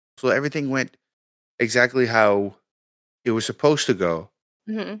So everything went exactly how it was supposed to go.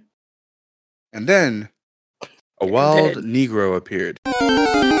 Mhm. And then a And wild then Negro appeared.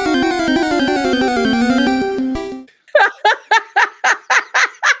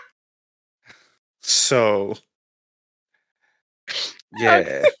 So,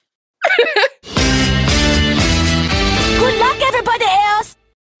 yeah. Good luck, everybody else!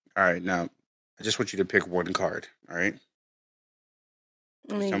 All right, now I just want you to pick one card. All right,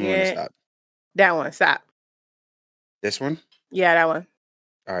 Let just me tell me when to get stop. that one. Stop. This one. Yeah, that one.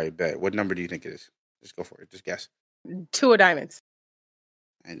 All right, bet. What number do you think it is? Just go for it. Just guess. 2 of diamonds.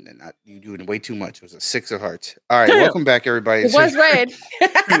 And then you doing way too much. It was a 6 of hearts. All right, welcome back, everybody. It was red.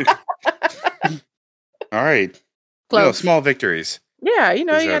 All right. Close. Small victories. Yeah, you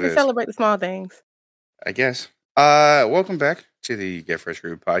Is got how to it is. celebrate the small things. I guess. Welcome back to the Get Fresh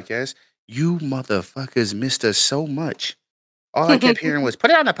Fruit podcast. You motherfuckers missed us so much. All I kept hearing was, put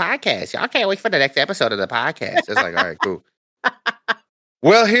it on the podcast. Y'all can't wait for the next episode of the podcast. It's like, all right, cool.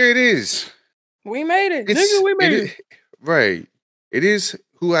 Well, here it is. We made it. Nigga, we made it. Right. It is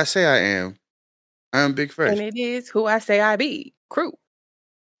who I say I am. I'm Big Fresh. And it is who I say I be. Crew.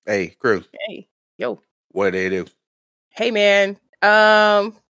 Hey, crew. Hey. Yo. What do they do? Hey, man. I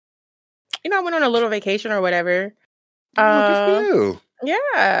went on a little vacation or whatever. Oh, good for you.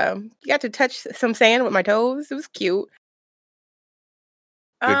 Yeah. Got to touch some sand with my toes. It was cute.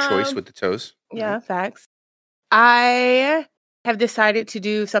 Good choice with the toes. Yeah, facts. I have decided to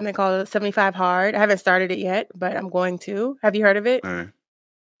do something called 75 Hard. I haven't started it yet, but I'm going to. Have you heard of it? All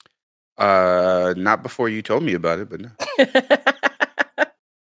right. Not before you told me about it, but no.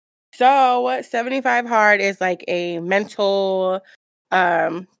 So 75 Hard is like a mental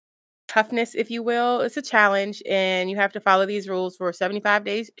toughness, if you will. It's a challenge, and you have to follow these rules for 75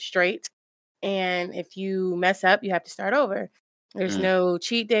 days straight. And if you mess up, you have to start over. There's no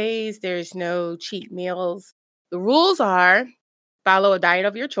cheat days. There's no cheat meals. The rules are follow a diet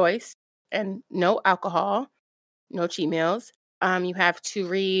of your choice and no alcohol, no cheat meals. You have to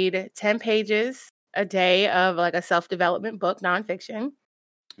read 10 pages a day of like a self-development book, nonfiction.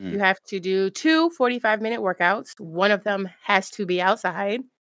 You have to do 2 45-minute workouts. One of them has to be outside.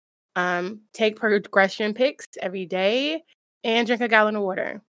 Take progression pics every day and drink a gallon of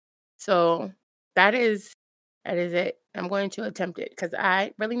water. So that is it. I'm going to attempt it because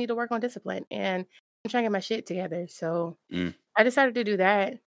I really need to work on discipline and I'm trying to get my shit together. So I decided to do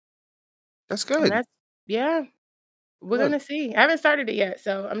that. That's good. We're going to see. I haven't started it yet.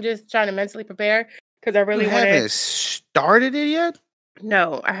 So I'm just trying to mentally prepare because I really want to. You haven't started it yet?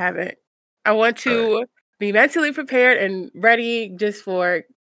 No, I haven't. I want to be mentally prepared and ready just for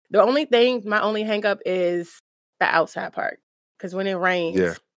the only thing, my only hang up is the outside part. Because when it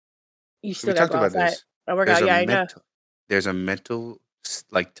rains, you still got to go outside. I work out. I know. There's a mental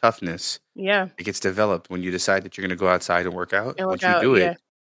like toughness. Yeah. It gets developed when you decide that you're going to go outside and work out. Once you do it,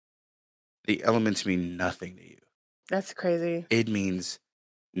 the elements mean nothing to you. That's crazy. It means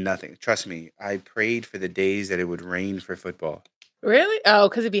nothing. Trust me. I prayed for the days that it would rain for football. Really? Oh,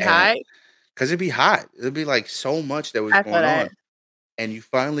 because it'd be hot? Because it'd be hot. It'd be like so much that was going on. And you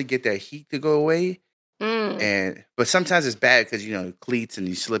finally get that heat to go away. But sometimes it's bad because, cleats and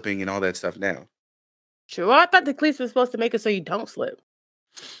you slipping and all that stuff now. Sure. Well, I thought the cleats were supposed to make it so you don't slip.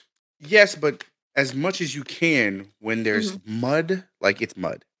 Yes, but as much as you can when there's mud, like it's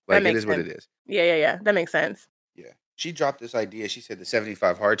mud. Like it is what it is. Yeah. That makes sense. Yeah. She dropped this idea. She said the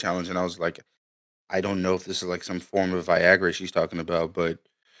 75 hard challenge. And I was like, I don't know if this is like some form of Viagra she's talking about, but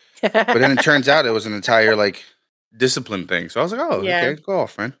then it turns out it was an entire like discipline thing. So I was like, oh, okay, go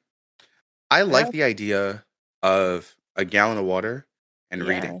off, friend. I like the idea of a gallon of water and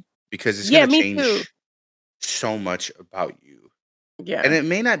reading because it's going to change so much about you. Yeah. And it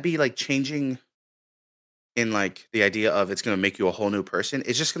may not be like changing in like the idea of it's going to make you a whole new person.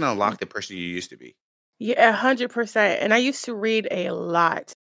 It's just going to unlock the person you used to be. Yeah, 100%. And I used to read a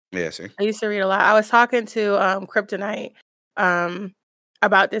lot. Yeah, see? I used to read a lot. I was talking to Kryptonite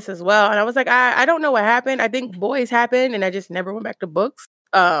about this as well. And I was like, I don't know what happened. I think boys happened and I just never went back to books.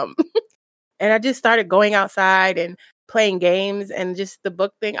 And I just started going outside and playing games and just the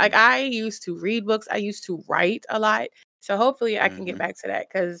book thing. Like I used to read books. I used to write a lot. So hopefully I can get back to that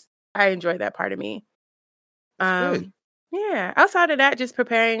because I enjoy that part of me. Good. Yeah. Outside of that, just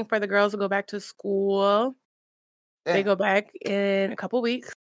preparing for the girls to go back to school. Yeah. They go back in a couple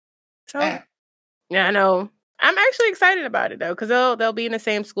weeks. So yeah, I know. I'm actually excited about it though, because they'll be in the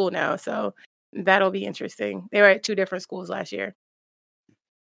same school now. So that'll be interesting. They were at 2 different schools last year.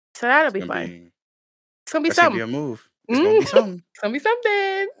 So that'll be fun. It's gonna be something. It's gonna be a move. It's gonna be something. It's gonna be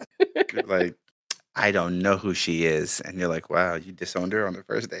something. Like I don't know who she is. And you're like, wow, you disowned her on the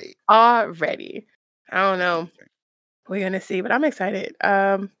first date. Already. I don't know. We're gonna see, but I'm excited.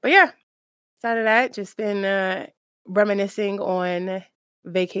 But yeah, outside of that, just been reminiscing on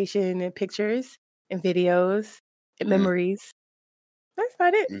vacation and pictures and videos and memories. That's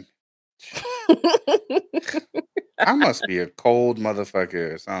about it. I must be a cold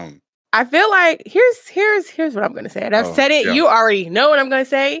motherfucker or something. I feel like here's what I'm gonna say. And I've said it. Yeah. You already know what I'm gonna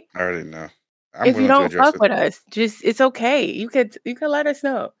say. I already know. I'm If you willing to don't address fuck it. with us, just it's okay. You could let us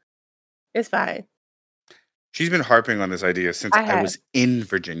know. It's fine. She's been harping on this idea since I was in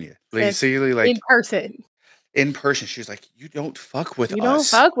Virginia. Basically, like in person. She was like, "You don't fuck with us. You don't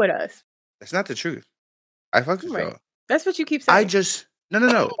fuck with us." That's not the truth. I fuck with y'all. That's what you keep saying. I just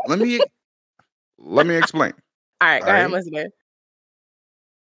no. Let me explain. All right, go ahead. I'm listening.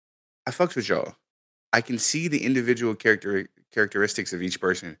 I fucks with y'all. I can see the individual characteristics of each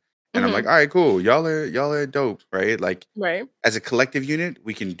person, and I'm like, all right, cool. Y'all are dope, right? Like, as a collective unit,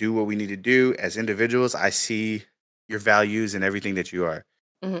 we can do what we need to do. As individuals, I see your values and everything that you are.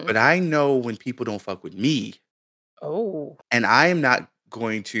 But I know when people don't fuck with me. Oh. And I am not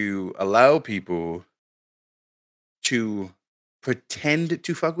going to allow people to pretend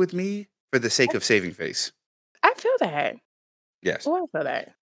to fuck with me for the sake of saving face. I feel that. Yes. Oh, I feel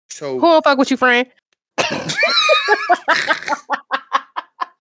that. So who don't fuck with you, friend?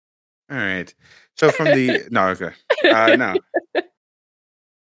 All right. So from the no.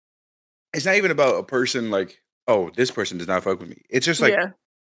 It's not even about a person like, oh, this person does not fuck with me. It's just like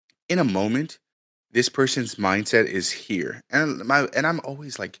in a moment, this person's mindset is here. And I'm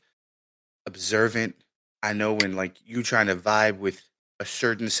always like observant. I know when like you trying to vibe with a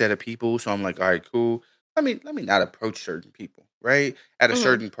certain set of people. So I'm like, all right, cool. Let me not approach certain people, right? At a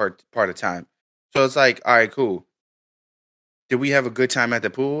certain part of time. So it's like, all right, cool. Did we have a good time at the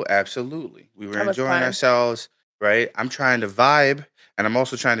pool? Absolutely. We were enjoying ourselves, right? I'm trying to vibe, and I'm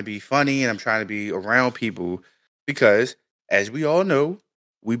also trying to be funny, and I'm trying to be around people because, as we all know,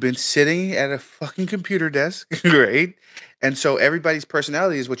 we've been sitting at a fucking computer desk, right? And so everybody's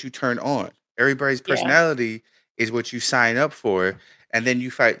personality is what you turn on. Everybody's personality is what you sign up for. And then you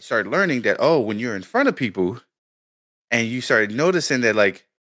start learning that, oh, when you're in front of people and you start noticing that, like,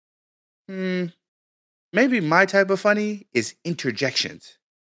 maybe my type of funny is interjections.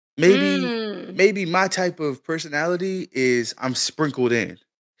 Maybe my type of personality is I'm sprinkled in.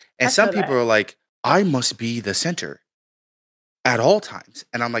 And some people are like, I must be the center at all times.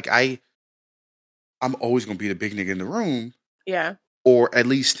 And I'm like, I'm always going to be the big nigga in the room. Yeah. Or at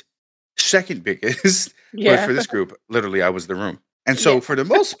least second biggest. But for this group, literally, I was the room. And so for the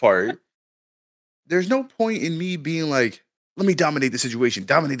most part, there's no point in me being like, let me dominate the situation,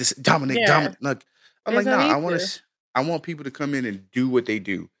 dominate. Look, I'm like, nah, I want people to come in and do what they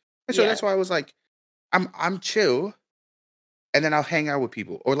do. And so that's why I was like, I'm chill. And then I'll hang out with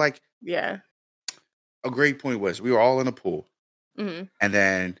people. Or like, a great point was we were all in a pool. And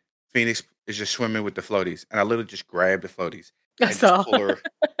then Phoenix is just swimming with the floaties. And I literally just grabbed the floaties. And just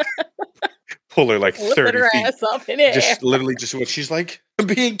pull her like 30 feet. Ass up in it. Just literally just what she's like, I'm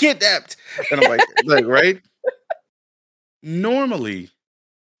being kidnapped. And I'm like, right? Normally,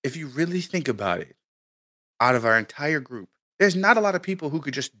 if you really think about it, out of our entire group, there's not a lot of people who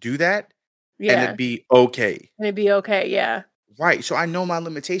could just do that and it'd be okay. It'd be okay, yeah. Right. So I know my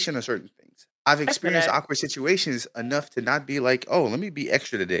limitation on certain things. I've experienced awkward situations enough to not be like, oh, let me be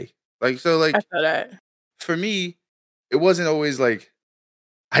extra today. Like, so like, I feel that. For me, it wasn't always like,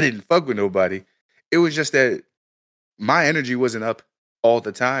 I didn't fuck with nobody. It was just that my energy wasn't up all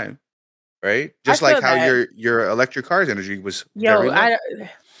the time, right? Just like how your electric car's energy was very low.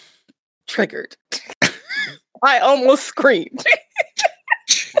 Triggered. I almost screamed.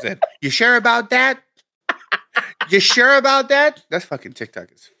 She said, you sure about that? You sure about that? That's fucking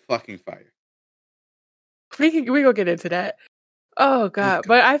TikTok is fucking fire. We gonna get into that. Oh God.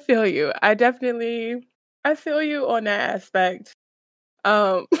 But I feel you. I feel you on that aspect.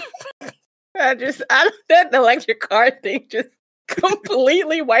 That electric car thing just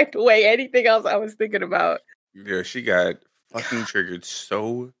completely wiped away anything else I was thinking about. Yeah, she got fucking triggered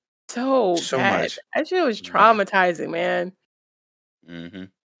so bad. Much. That shit was traumatizing, man.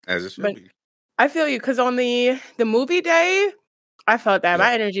 As it should be. I feel you, because on the movie day, I felt that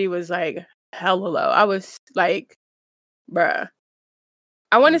my energy was like hella low. I was like, bruh.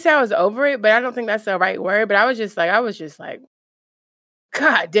 I want to say I was over it, but I don't think that's the right word. But I was just like,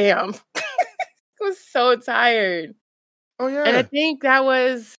 God damn. I was so tired. Oh yeah. And I think that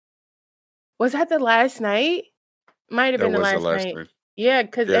was that the last night? Might have been the last night. Yeah,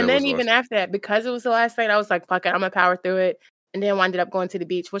 and then even after that, because it was the last night, I was like, fuck it, I'm gonna power through it. and then winded up going to the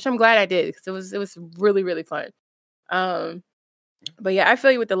beach, which I'm glad I did because it was really, really fun. But yeah, I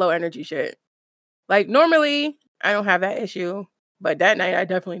feel you with the low energy shit. Like normally I don't have that issue, but that night I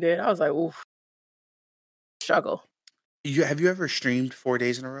definitely did. I was like, oof, struggle. Have you ever streamed 4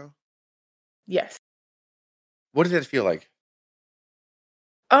 days in a row? Yes. What did that feel like?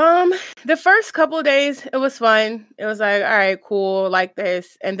 The first couple of days it was fun. It was like, all right, cool, like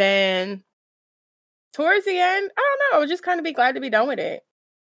this. And then towards the end, I don't know, I would just kind of be glad to be done with it.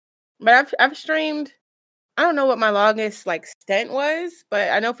 But I've streamed, I don't know what my longest like stint was,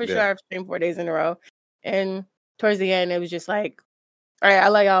 but I know for sure Yeah. I've streamed 4 days in a row. And towards the end, it was just like, all right, I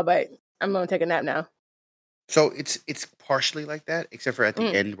love y'all, but I'm gonna take a nap now. So it's partially like that, except for at the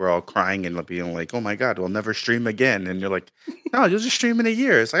end, we're all crying and being like, "Oh my god, we'll never stream again." And you're like, "No, you'll just stream in a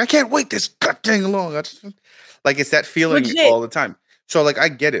year." It's like I can't wait this goddamn long. Like it's that feeling Legit. all the time. So like I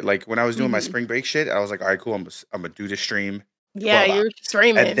get it. Like when I was doing my spring break shit, I was like, "All right, cool. I'm gonna do the stream." Yeah, 12 you're hours.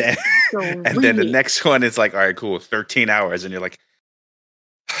 streaming. And then and then the next one is like, "All right, cool, 13 hours," and you're like,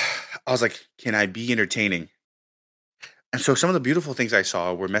 I was like, "Can I be entertaining?" And so some of the beautiful things I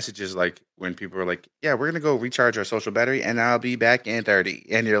saw were messages like when people were like, "Yeah, we're gonna go recharge our social battery, and I'll be back in 30."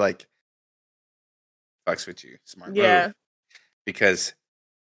 And you're like, "Fucks with you, smart move," because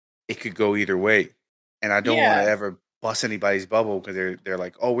it could go either way, and I don't want to ever bust anybody's bubble because they're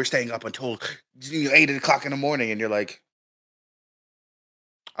like, "Oh, we're staying up until 8 o'clock in the morning," and you're like,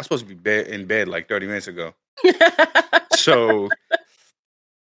 "I'm supposed to be in bed like 30 minutes ago." So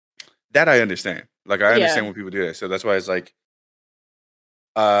that I understand. Like I understand when people do that. So that's why it's like,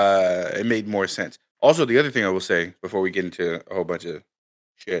 it made more sense. Also, the other thing I will say before we get into a whole bunch of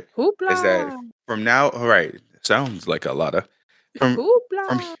shit is that from now, all right, sounds like a lot of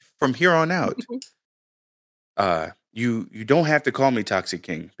from here on out, you don't have to call me Toxic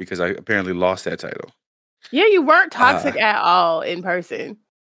King because I apparently lost that title. Yeah, you weren't toxic at all in person.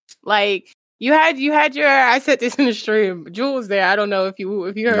 Like you had your. I said this in the stream. Jewel was there. I don't know if you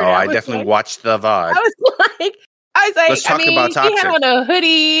heard. No, I definitely watched the VOD. I was like, let's talk about toxic. He had on a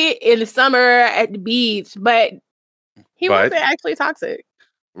hoodie in the summer at the beach, but he wasn't actually toxic.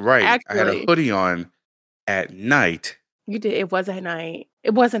 Right, actually. I had a hoodie on at night. You did. It was at night.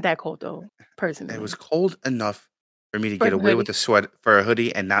 It wasn't that cold though. Personally, it was cold enough for me to get away with the sweat for a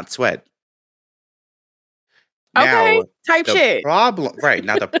hoodie and not sweat. Okay, type shit. Problem, right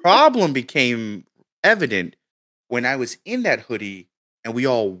now, the problem became evident when I was in that hoodie and we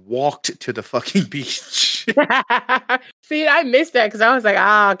all walked to the fucking beach. See, I missed that because I was like,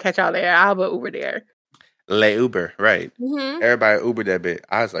 I'll catch y'all there. I'll put Uber there. Le Uber, right? Mm-hmm. Everybody Ubered that bitch.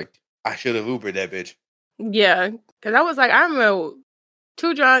 I was like, I should have Ubered that bitch. Yeah, because I was like, I'm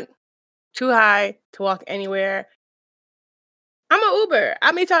too drunk, too high to walk anywhere. I'm an Uber.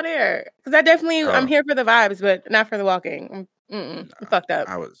 I'll meet y'all there because I'm here for the vibes, but not for the walking. I'm fucked up.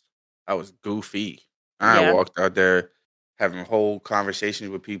 I was goofy. I walked out there having whole conversations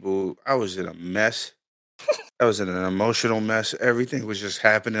with people. I was in a mess. I was in an emotional mess. Everything was just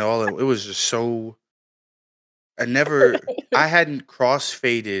happening. It was just so. I hadn't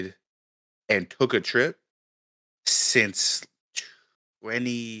crossfaded and took a trip since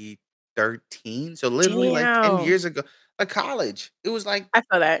 2013. So literally like 10 years ago. College. It was like I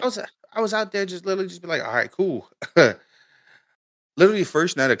feel that. I was out there just literally just be like, all right, cool. Literally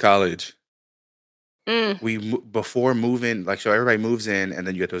first night of college. Before moving, like, so everybody moves in and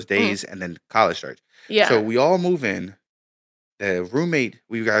then you get those days and then college starts. Yeah. So we all move in. The roommate,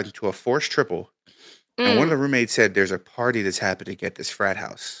 we got into a forced triple. And one of the roommates said, there's a party that's happening at this frat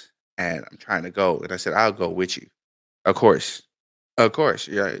house. And I'm trying to go. And I said, I'll go with you. Of course.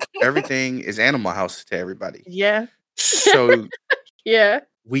 Yeah. Everything is Animal House to everybody. Yeah. So yeah.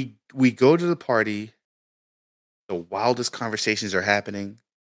 We go to the party. The wildest conversations are happening.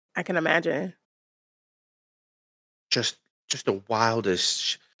 I can imagine. Just the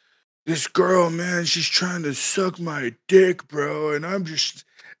wildest. This girl, man, she's trying to suck my dick, bro, and I'm just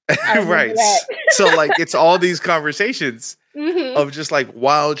right. So like it's all these conversations of just like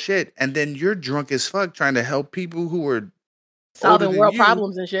wild shit, and then you're drunk as fuck trying to help people who are solving world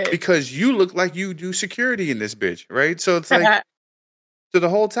problems and shit because you look like you do security in this bitch, right? So it's like. So the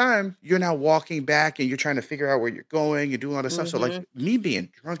whole time you're now walking back and you're trying to figure out where you're going, you're doing all this stuff. So like me being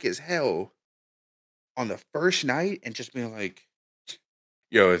drunk as hell on the first night and just being like,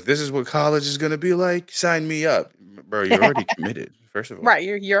 yo, if this is what college is going to be like, sign me up. Bro, you're already committed, first of all. Right,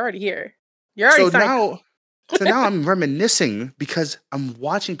 you're already here. You're already so now I'm reminiscing because I'm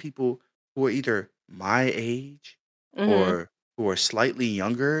watching people who are either my age or who are slightly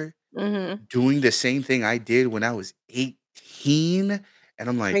younger doing the same thing I did when I was 18. And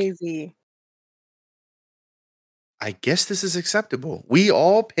I'm like, crazy. I guess this is acceptable. We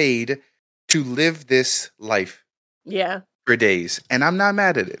all paid to live this life Yeah, for days, and I'm not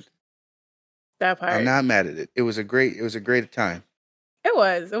mad at it. that I'm part. not mad at it. It was a great time. It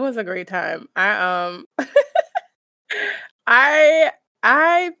was a great time. I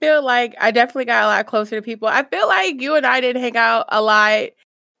I feel like I definitely got a lot closer to people. I feel like you and I didn't hang out a lot.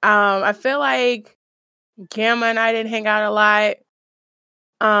 I feel like Gamma and I didn't hang out a lot.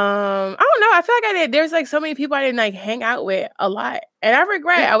 I don't know. I feel like I did. There's like so many people I didn't like hang out with a lot, and I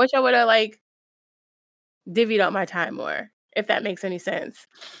regret. Yeah. I wish I would have like divvied up my time more, if that makes any sense.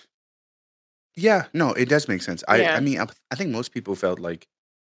 Yeah, no, it does make sense. I Yeah. mean, I think most people felt like,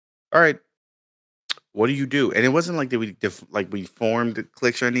 all right, what do you do? And it wasn't like that we formed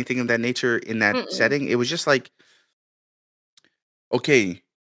cliques or anything of that nature in that Mm-mm. setting. It was just like, okay,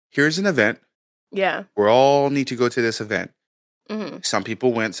 here's an event. Yeah. We all need to go to this event. Hmm. Some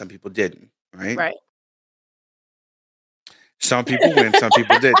people went, some people didn't, right? Right. Some people went, some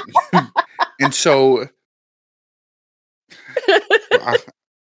people didn't. And so well,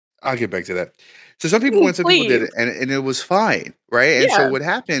 I'll get back to that. So some people went, some people Please. didn't, and it was fine, right? And so Yeah. what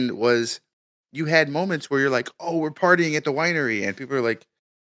happened was you had moments where you're like, oh, we're partying at the winery, and people are like,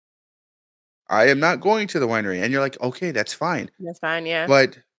 I am not going to the winery, and you're like, okay, that's fine. That's fine. Yeah.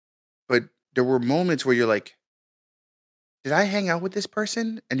 But but there were moments where you're like, did I hang out with this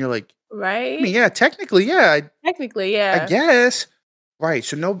person? And you're like, I mean, Right. yeah, technically, yeah, Technically, I yeah. guess. Right.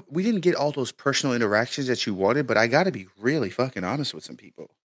 So no, we didn't get all those personal interactions that you wanted, but I got to be really fucking honest with some people.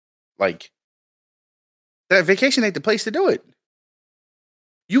 Like that vacation ain't the place to do it.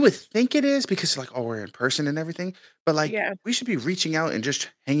 You would think it is because like, oh, we're in person and everything, but like Yeah. we should be reaching out and just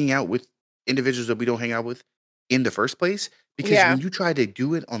hanging out with individuals that we don't hang out with in the first place. Because Yeah. when you try to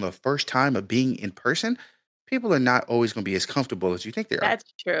do it on the first time of being in person, people are not always going to be as comfortable as you think they are.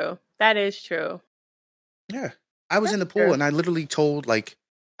 That's true. That is true. Yeah. I was in That's the pool true. and I literally told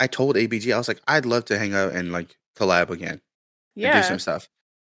I told ABG, I was like, I'd love to hang out and like collab again and do some Yeah. stuff.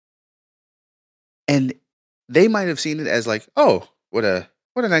 And they might have seen it as like, oh, what a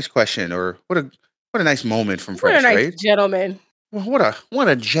nice question or what a nice moment from What a Fresh, nice right? gentleman. Well, what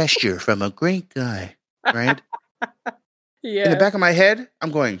a gesture from a great guy, right? In the Yeah. back of my head,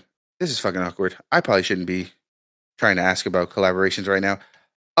 I'm going, this is fucking awkward. I probably shouldn't be trying to ask about collaborations right now.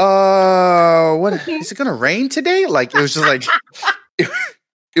 What is it gonna rain today? Like it was just like it,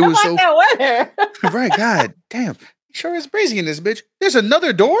 it I was like so that weather. right. God damn, sure is breezy in this bitch. There's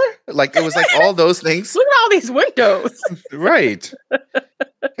another door. Like it was like all those things. Look at all these windows. Right.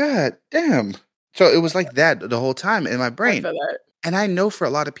 God damn. So it was like that the whole time in my I brain. feel that. And I know for a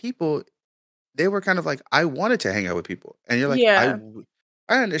lot of people, they were kind of like, I wanted to hang out with people. And you're like, Yeah.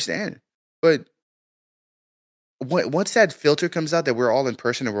 I understand. But once that filter comes out that we're all in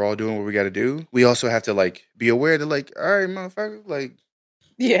person and we're all doing what we got to do, we also have to like be aware that like, all right, motherfucker, like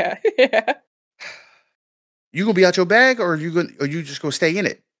Yeah. Yeah. you gonna be out your bag or you just gonna stay in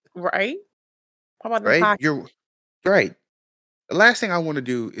it, Right? How about them right? pockets? You're right. The last thing I want to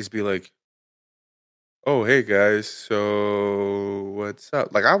do is be like, oh hey guys, so what's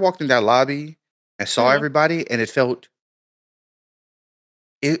up? Like I walked in that lobby and saw Mhm. everybody, and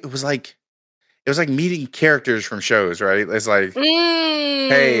it was like meeting characters from shows, right? It's like,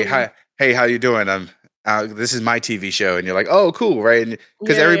 hey, Mm. hi, hey, how you doing? This is my TV show, and you're like, oh, cool, right? And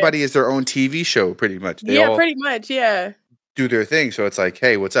because Yeah, yeah. everybody is their own TV show, pretty much. They Yeah, all pretty much, yeah. do their thing, so it's like,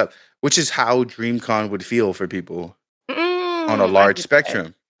 hey, what's up? Which is how DreamCon would feel for people on a I large get that.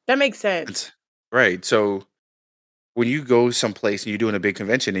 spectrum. That makes sense. It's right. So when you go someplace and you're doing a big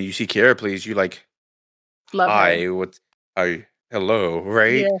convention and you see Kiara, please, you like, Love her. hi, what's, hi, hello,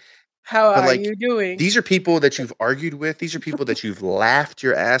 right? Yeah. How But are like, you doing? these are people that you've argued with. These are people that you've laughed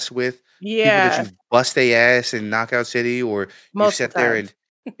your ass with. People that Yeah, you've bust their ass in Knockout City, or you've multiple sat there times.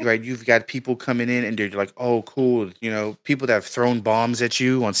 and right, you've got people coming in and they're like, "Oh, cool," people that have thrown bombs at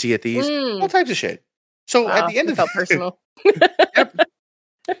you on Sea of Thieves, all Mm. types of shit. So at Wow, the end it of felt personal. yep,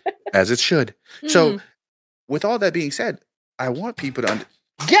 as it should. So Mm. with all that being said, I want people to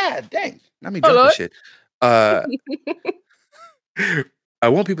God dang, not me Oh, dropping Lord. shit. Uh, I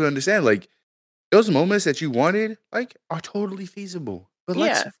want people to understand, like, those moments that you wanted, like, are totally feasible. But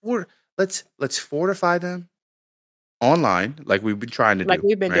Yeah, let's fortify them online, like we've been trying to like do,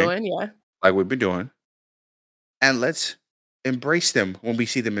 we've been right? doing, yeah. Like we've been doing, and let's embrace them when we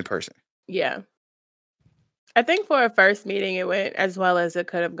see them in person. Yeah. I think for a first meeting, it went as well as it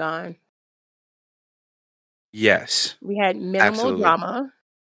could have gone. Yes, We had minimal absolutely. drama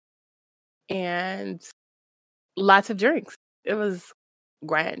and lots of drinks. It was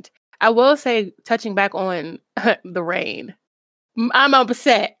grand. I will say, touching back on the rain, I'm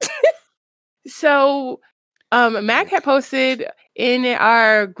upset. So Mac had posted in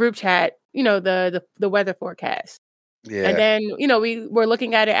our group chat, the weather forecast. And Yeah. then, we were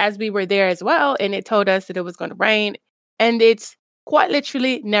looking at it as we were there as well, and it told us that it was going to rain, and it's quite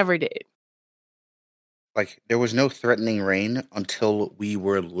literally never did. Like there was no threatening rain until we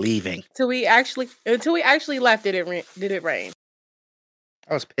were leaving. Until we actually left, did it rain?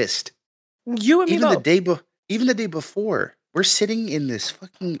 I was pissed. You and me Even both. the day before, we're sitting in this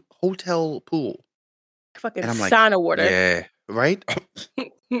fucking hotel pool. Fucking And I'm like, sauna water. yeah, right?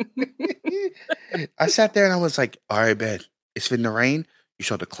 I sat there and I was like, all right, bet. It's finna rain. You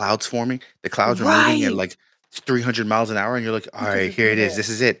saw the clouds forming. The clouds were moving at like 300 miles an hour. And you're like, all right, here it is. This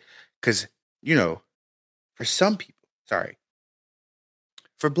is it. Because, for some people,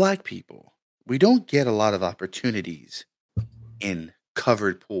 for Black people, we don't get a lot of opportunities in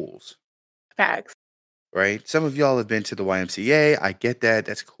covered pools. Facts. Right? Some of y'all have been to the YMCA. I get that.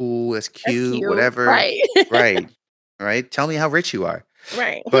 That's cool. That's cute. Whatever. Right. Right. Tell me how rich you are.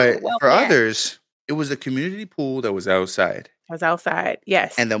 Right. But for others, it was a community pool that was outside. I was outside.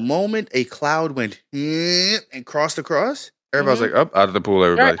 Yes. And the moment a cloud went and crossed across, everybody was like, up, out of the pool,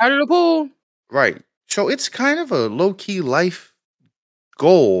 everybody. Out of the pool. Right. So it's kind of a low-key life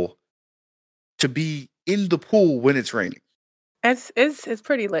goal to be in the pool when it's raining. It's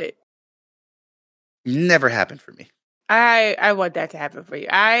pretty lit. Never happened for me. I want that to happen for you.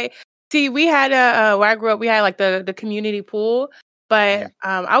 We had where I grew up, we had like the community pool, but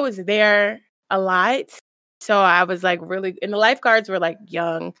I was there a lot. So I was like really, and the lifeguards were like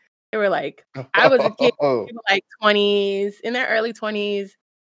young. They were like, I was a kid, they were like 20s, in their early 20s.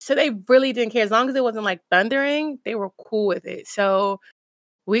 So they really didn't care. As long as it wasn't like thundering, they were cool with it. So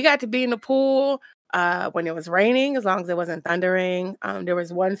we got to be in the pool when it was raining, as long as it wasn't thundering. There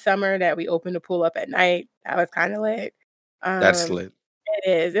was one summer that we opened the pool up at night. That was kind of lit. That's lit. It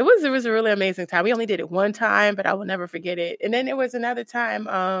is. It was a really amazing time. We only did it one time, but I will never forget it. And then there was another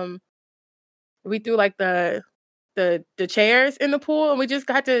time we threw like the chairs in the pool, and we just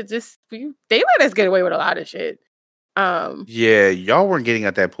got to they let us get away with a lot of shit. Yeah, y'all weren't getting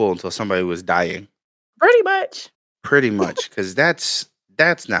at that pool until somebody was dying. Pretty much, because that's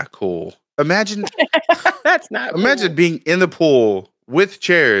not cool. Imagine that's not. Imagine cool. being in the pool with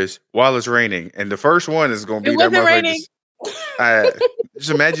chairs while it's raining, and the first one is going to be that motherfucker.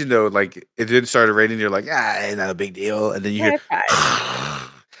 Just imagine though, like it didn't start raining. You're like, it's not a big deal, and then you hear,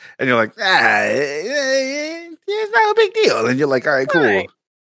 and you're like, it's not a big deal, and you're like, all right, cool. Right.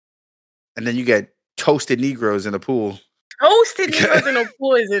 And then you get toasted Negroes in the pool. Toasted Negroes in the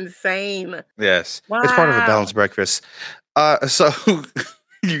pool is insane. Yes, it's part of a balanced breakfast. So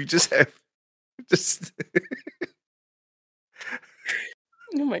you just have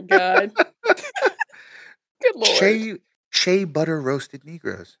Oh my God. Good Lord. Shea butter roasted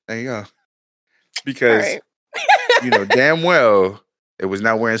Negroes. There you go. Because damn well it was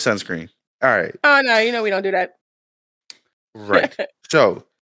not wearing sunscreen. All right. Oh no, we don't do that. Right. So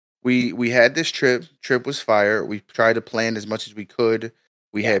we had this trip. Trip was fire. We tried to plan as much as we could.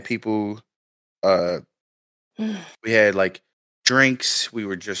 We had people we had like drinks. We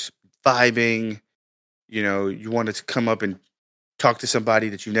were just vibing. You wanted to come up and talk to somebody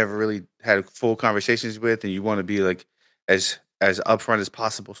that you never really had full conversations with, and you want to be like as upfront as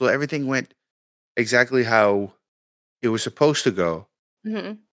possible. So everything went exactly how it was supposed to go.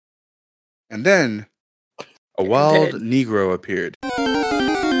 Mm-hmm. And then a wild Negro appeared.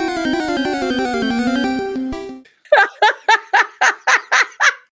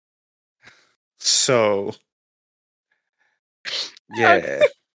 So, yeah.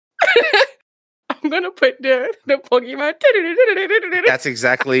 I'm gonna put the Pokemon. That's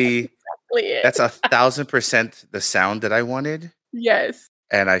exactly it. That's 1,000% the sound that I wanted. Yes.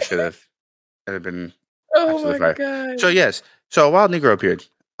 And I should have. It have been. Oh my God. So yes. So a wild Negro appeared.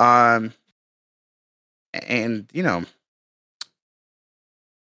 And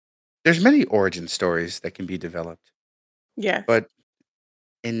there's many origin stories that can be developed. Yeah. But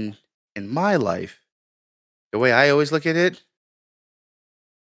in my life, the way I always look at it,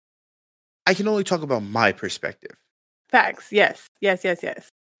 I can only talk about my perspective. Facts. Yes.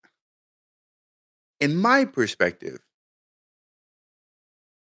 In my perspective,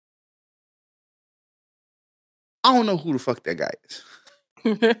 I don't know who the fuck that guy is.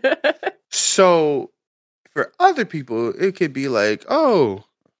 So for other people, it could be like, oh,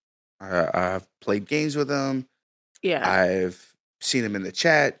 I've played games with him. Yeah. I've seen him in the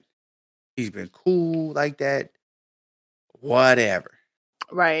chat. He's been cool like that. Whatever.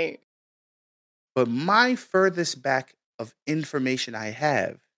 Right. But my furthest back of information I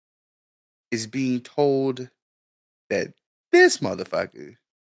have is being told that this motherfucker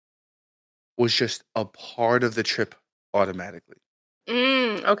was just a part of the trip automatically.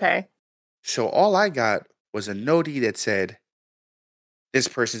 Okay. So all I got was a notey that said, this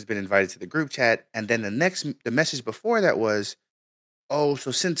person's been invited to the group chat. And then the message before that was, oh,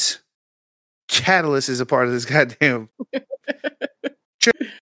 so since Catalyst is a part of this goddamn trip,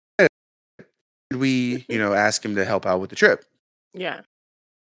 we, ask him to help out with the trip. Yeah.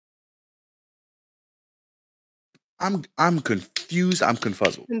 I'm confused. I'm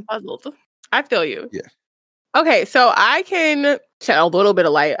confuzzled. Confuzzled. I feel you. Yeah. Okay, so I can shed a little bit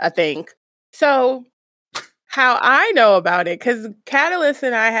of light, I think. So how I know about it, because Catalyst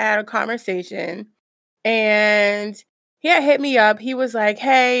and I had a conversation, and he had hit me up. He was like,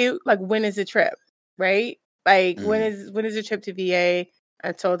 "Hey, like, when is the trip? Right? Like, when is the trip to VA?"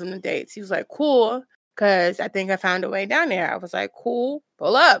 I told him the dates. He was like, "Cool," because I think I found a way down there. I was like, "Cool,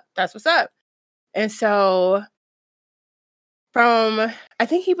 pull up. That's what's up." And so I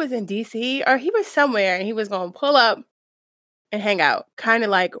think he was in DC or he was somewhere, and he was going to pull up and hang out, kind of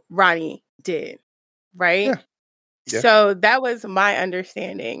like Ronnie did, right? Yeah. Yeah. So that was my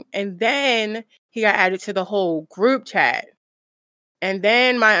understanding. And then he got added to the whole group chat. And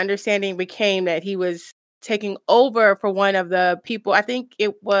then my understanding became that he was taking over for one of the people. I think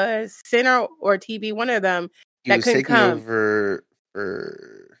it was Center or TV, one of them He that was couldn't taking come. over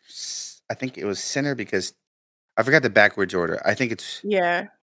for, I think it was Center because I forgot the backwards order. I think it's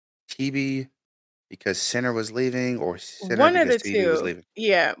TB because Center was leaving or Center One of because the TB was two. leaving.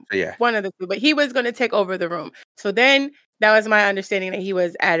 Yeah. So yeah. One of the two. But he was going to take over the room. So then that was my understanding that he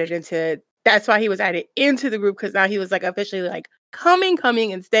was added into, that's why he was added into the group, because now he was like officially like coming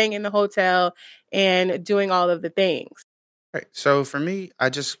and staying in the hotel and doing all of the things. Right. So for me,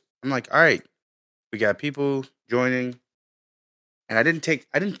 I'm like, all right, we got people joining. And I didn't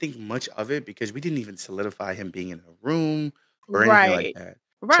think much of it because we didn't even solidify him being in a room or anything like that.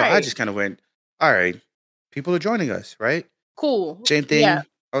 So I just kind of went, all right, people are joining us, right? Cool. Same thing. Yeah.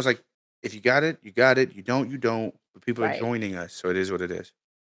 I was like, if you got it, you got it. You don't, you don't. But people are Right. joining us. So it is what it is.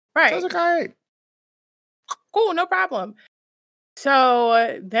 Right. So I was like, all right. Cool, no problem.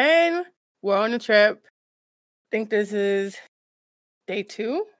 So then we're on the trip. I think this is day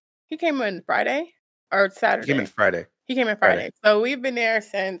 2. He came in Friday or Saturday. He came in Friday. He came in Friday. So we've been there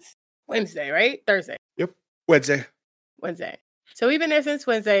since Wednesday, right? Thursday. Yep. Wednesday. So we've been there since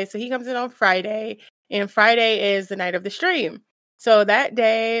Wednesday. So he comes in on Friday, and Friday is the night of the stream. So that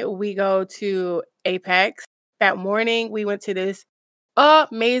day we go to Apex. That morning we went to this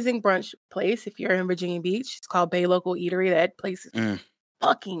amazing brunch place. If you're in Virginia Beach, it's called Bay Local Eatery. That place is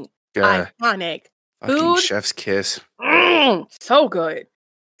fucking iconic. Fucking Food, chef's kiss. so good.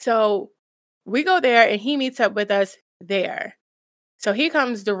 So we go there, and he meets up with us there. So he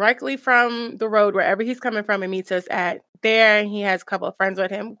comes directly from the road, wherever he's coming from, and meets us at there. And he has a couple of friends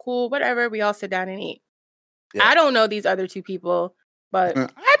with him. Cool, whatever. We all sit down and eat. Yeah. I don't know these other 2 people, but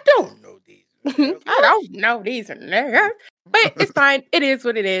I don't know these. I don't know these niggas. But it's fine. It is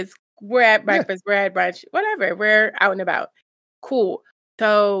what it is. We're at breakfast. We're at brunch. Whatever. We're out and about. Cool.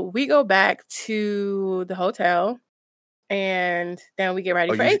 So we go back to the hotel, and then we get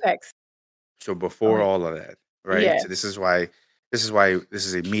ready for Apex. So before all of that, right? Yeah. So this is why this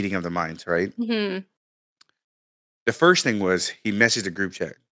is a meeting of the minds, right? Mm-hmm. The first thing was he messaged the group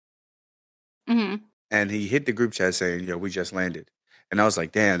chat. Mm-hmm. And he hit the group chat saying, yo, we just landed. And I was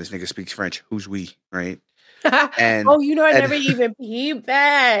like, damn, this nigga speaks French. Who's we? Right? And I never even peeped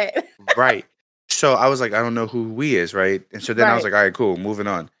that. Right. So I was like, I don't know who we is, right? And so then I was like, all right, cool, moving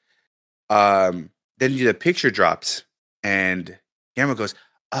on. Then the picture drops, and Gamma goes,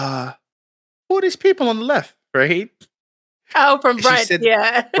 who are these people on the left, right? Oh, from brunch,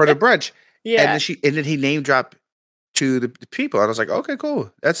 for the brunch. Yeah. And then he name dropped to the people. I was like, okay,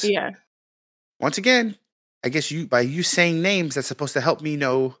 cool. That's once again, I guess by you saying names, that's supposed to help me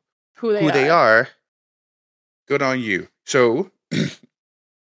know who they are. Good on you. So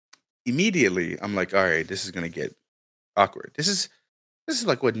immediately I'm like, all right, this is gonna get awkward. This is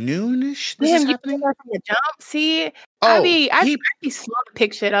like what, noonish? This is happening from the jump. See, I be slow to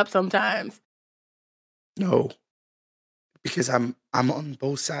pick shit up sometimes. No, because I'm on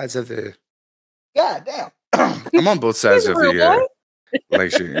both sides of the. God damn, I'm on both sides of the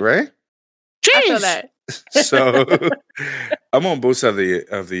lecture, right? Jeez. I feel that. So I'm on both sides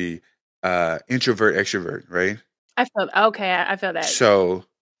of the introvert extrovert, right? I feel that.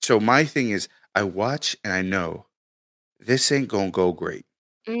 So my thing is, I watch and I know this ain't gonna go great.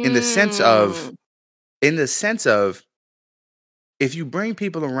 In the sense of, if you bring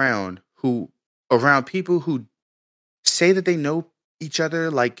people around people who say that they know each other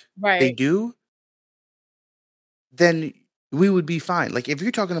like they do, then we would be fine. Like if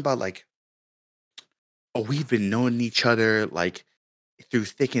you're talking about like oh, we've been knowing each other like through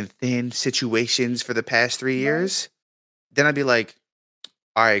thick and thin situations for the past 3 Right. years, then I'd be like,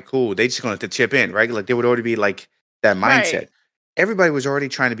 all right, cool. They just gonna have to chip in, right? Like there would already be like that mindset. Right. Everybody was already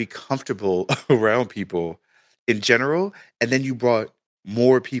trying to be comfortable around people in general, and then you brought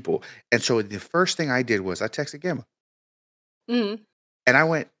more people. And so the first thing I did was I texted Gamma Mhm. and I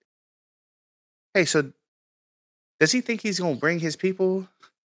went, hey, so does he think he's gonna bring his people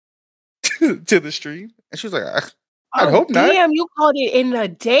to the stream? And she was like, I'd Oh, hope not. damn, you called it in the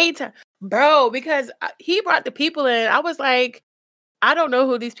daytime. Bro, because he brought the people in. I was like, I don't know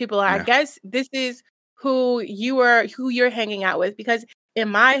who these people are. I Yeah. guess this is who you're hanging out with. Because in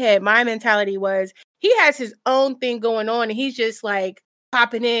my head, my mentality was he has his own thing going on and he's just like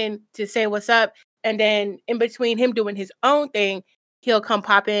popping in to say what's up. And then in between him doing his own thing, he'll come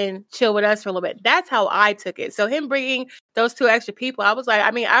pop in, chill with us for a little bit. That's how I took it. So him bringing those two extra people, I was like,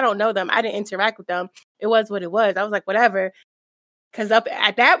 I mean, I don't know them. I didn't interact with them. It was what it was. I was like, whatever. Because up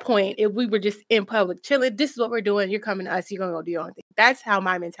at that point, if we were just in public chilling, this is what we're doing. You're coming to us. You're gonna go do your own thing. That's how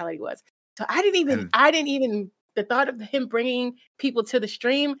my mentality was. So And I didn't even. The thought of him bringing people to the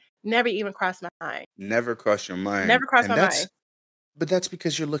stream never even crossed my mind. never crossed your mind. Never crossed And my mind. but that's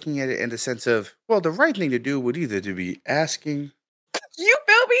because you're looking at it in the sense of, well, the right thing to do would either to be asking You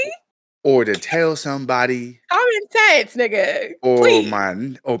feel me? or to tell somebody Common sense, nigga. or Please my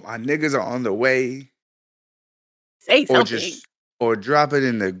niggas are on the way say or something. or drop it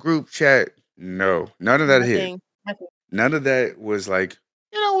in the group chat. No, none of that here. Nothing. None of that was like,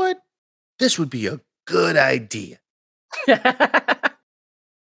 you know what? This would be a good idea.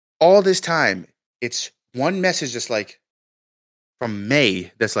 All this time, it's one message just like from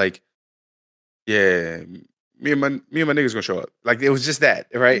May that's like, yeah, me and my niggas gonna show up. Like it was just that,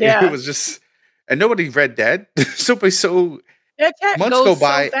 right? Yeah. It was just, and nobody read that. so That chat months goes go so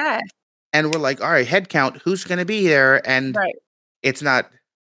by, fast. and we're like, all right, head count, who's gonna be there? And Right. it's not,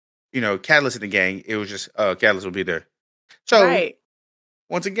 Catalyst in the gang. It was just, Catalyst will be there. So Right.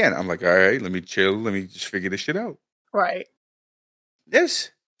 once again, I'm like, all right, let me chill. Let me just figure this shit out. Right.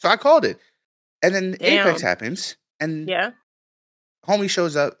 Yes. So I called it. And then Apex Damn. happens, and Yeah. homie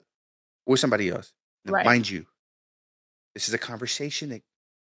shows up with somebody else. Now, Right. mind you, this is a conversation that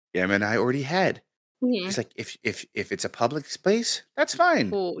Gamma and I already had. Mhm. It's like, if it's a public space, that's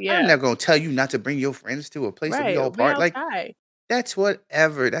fine. Cool. I'm Yeah. not going to tell you not to bring your friends to a place that we Right. all We part. Like, outside. that's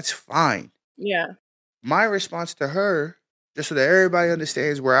whatever. That's fine. Yeah. My response to her, just so that everybody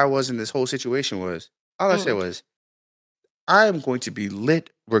understands where I was in this whole situation, was all I said was, I am going to be lit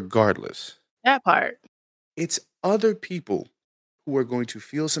regardless. That part. It's other people who are going to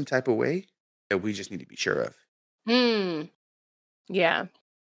feel some type of way that we just need to be sure of. Yeah.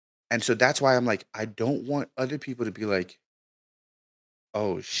 And so that's why I'm like, I don't want other people to be like,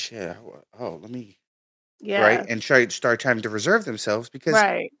 oh shit, let me, Yeah. right? And start trying to reserve themselves, because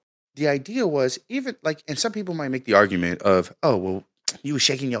Right. the idea was, even like, and some people might make the argument of, oh, well, you were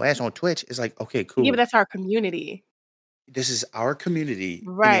shaking your ass on Twitch. It's like, okay, cool. Yeah, but that's our community. This is our community in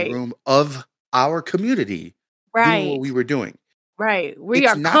a Right. room of our community doing Right. what we were doing. Right. We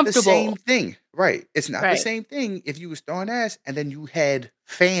It's are not the same comfortable. thing. Right. It's not the Right. same thing if you was throwing ass and then you had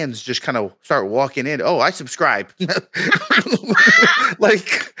fans just kind of start walking in. Oh, I subscribe.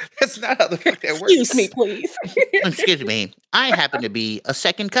 Like, that's not how the fuck that works. Excuse me, please. Excuse me. I happen to be a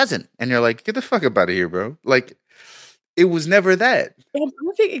second cousin. And you're like, get the fuck up out of here, bro. Like, it was never that. A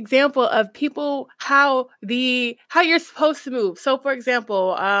perfect example of people how you're supposed to move. So, for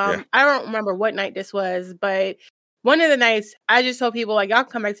example, I don't remember what night this was, but one of the nights I just told people like, y'all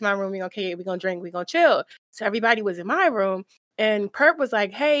come back to my room. We're gonna drink. We're gonna chill. So everybody was in my room, and Perp was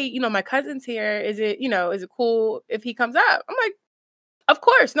like, "Hey, my cousin's here. Is it cool if he comes up?" I'm like, "Of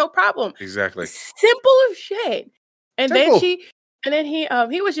course, no problem." Exactly. Simple as shit. And Simple. then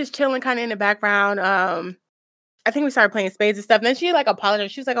he was just chilling kind of in the background. I think we started playing spades and stuff. And then she like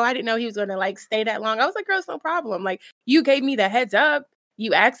apologized. She was like, "Oh, I didn't know he was going to like stay that long." I was like, "Girl, it's no problem. Like, you gave me the heads up.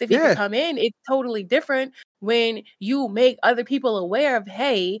 You asked if he could come in. It's totally different when you make other people aware of,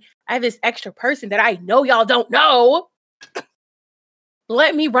 hey, I have this extra person that I know y'all don't know.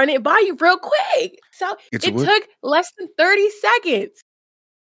 Let me run it by you real quick." So it took less than 30 seconds.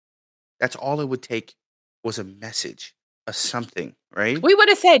 That's all it would take, was a message, a something, right? We would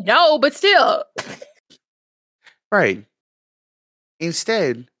have said no, but still. Right.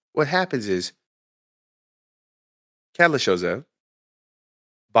 Instead, what happens is Catalyst shows up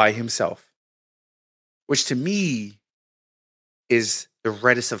by himself, which to me is the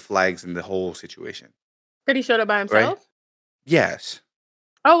reddest of flags in the whole situation. That he showed up by himself? Right? Yes.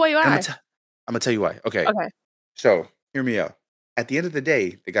 Oh, wait, why? I'm going to tell you why. Okay. So, hear me out. at the end of the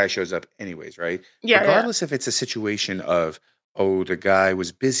day, the guy shows up anyways, right? Yeah, Regardless if it's a situation of, oh, the guy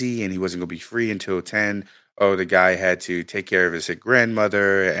was busy and he wasn't going to be free until 10. Oh, the guy had to take care of his sick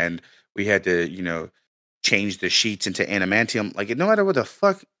grandmother and we had to, change the sheets into adamantium. Like, no matter what the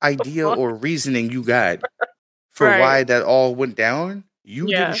fuck idea yeah. or reasoning you got for Right. why that all went down, you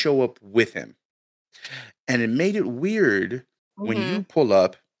Yeah. didn't show up with him. And it made it weird when Mhm. you pull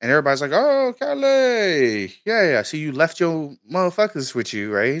up and everybody's like, oh, Calais. Yeah. So you left your motherfuckers with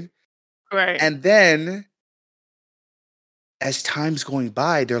you, right? Right. And then as time's going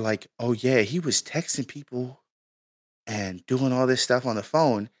by, they're like, oh, yeah, he was texting people and doing all this stuff on the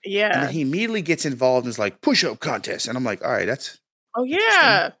phone. And Yeah. then he immediately gets involved and is like, push-up contest. And I'm like, all right, that's Oh, interesting,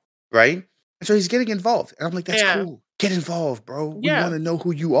 yeah. right? And so he's getting involved. And I'm like, that's Yeah. cool. Get involved, bro. We Yeah. want to know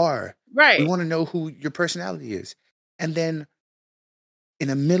who you are. We Right. want to know who your personality is. And then in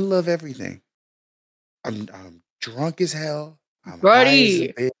the middle of everything, I'm drunk as hell. I'm high as a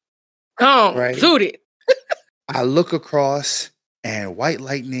Buddy. bitch, Come, right? shoot it. I look across and white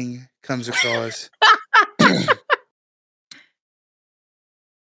lightning comes across.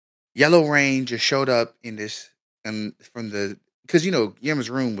 Yellow Rain just showed up in this, and from the, because Yema's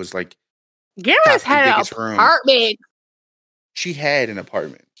room was like Gamma's top 3 had an biggest room. apartment. She had an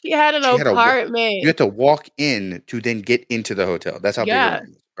apartment. She had an She had a wa- apartment. You had to walk in to then get into the hotel. That's how big Yeah. her room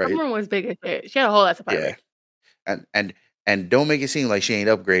was, Her right? room was big as shit. She had a whole ass apartment. Yeah. And don't make it seem like she ain't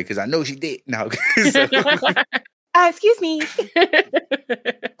upgrade, because I know she did. No. So, Excuse me.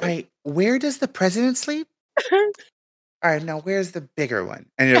 right, where does the president sleep? All right, now where's the bigger one?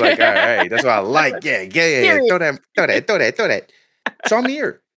 And you're like, all right, that's what I like. Yeah. Period. Throw that. So I'm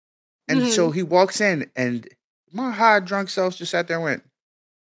here. And so Mhm. he walks in, and my high drunk self just sat there and went,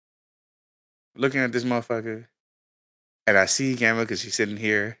 looking at this motherfucker. And I see Gamma because she's sitting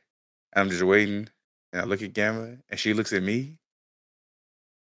here. And I'm just waiting. And I look at Gamma, and she looks at me.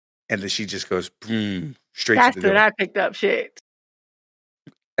 And then she just goes, boom, straight That's to the when door. I picked up shit.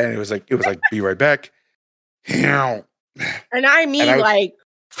 And it was like, be right back. And And I mean, I- like,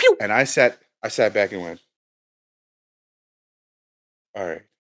 phew. I sat back and went, all right.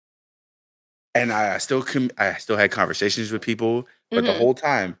 And I still had conversations with people, but the Mhm. whole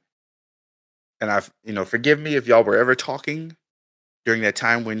time, and forgive me if y'all were ever talking during that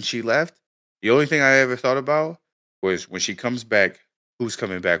time when she left. The only thing I ever thought about was when she comes back, who's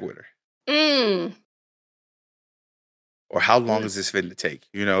coming back with her? Mm. Or how long is this finna take?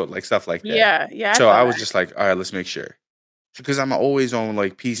 Like stuff like that. Yeah. So saw I was that. just like, all right, let's make sure. Because I'm always on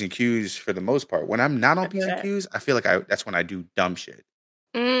like P's and Q's for the most part. When I'm not on P's and that. Q's, I feel like that's when I do dumb shit.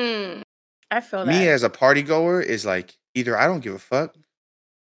 I feel Me that. as a party goer is like, either I don't give a fuck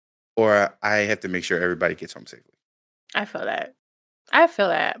or I have to make sure everybody gets home safely. I feel that.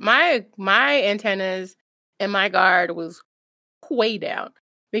 My antennas and my guard was way down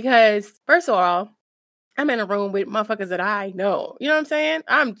because, first of all, I'm in a room with motherfuckers that I know. You know what I'm saying?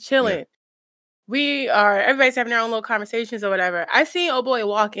 I'm chilling. Everybody's having their own little conversations or whatever. I seen old boy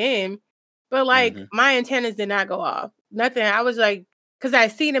walk in, but like my antennas did not go off. Nothing. I was like, because I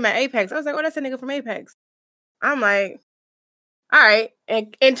seen him at Apex. I was like, oh, that's a nigga from Apex. I'm like, all right.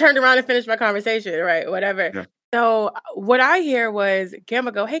 And turned around and finished my conversation, right? Whatever. Yeah. So what I hear was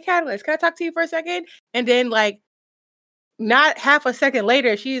Gamma go, hey, Catalyst, can I talk to you for a second? And then like, not half a second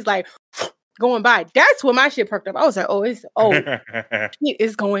later, she's like going by. That's when my shit perked up. I was like,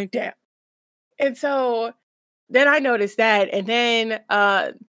 it's going down. And so then I noticed that. And then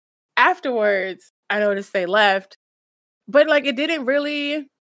afterwards, I noticed they left. But like it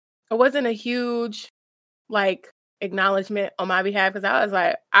wasn't a huge like acknowledgement on my behalf, because I was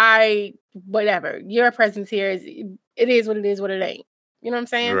like, whatever. Your presence here it is what it is, what it ain't. You know what I'm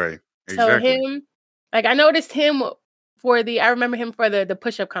saying? Right. Exactly. So him, like I noticed him I remember him for the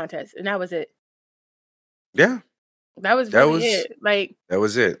push-up contest, and that was it. Yeah. That was really it. Like that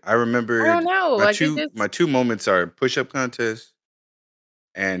was it. I remember. I don't know. My two moments are push-up contest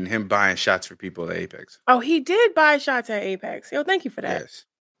and him buying shots for people at Apex. Oh, he did buy shots at Apex. Yo, thank you for that. Yes.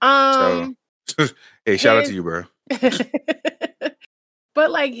 So, hey, shout out to you, bro.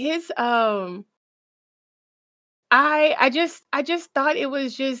 But like his I just thought it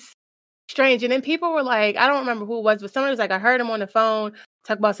was just strange. And then people were like, I don't remember who it was, but somebody was like, I heard him on the phone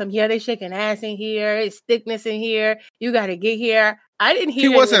talk about they shaking ass in here, it's thickness in here, you gotta get here. I didn't hear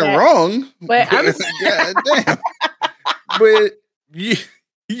he wasn't wrong, but I'm God damn. But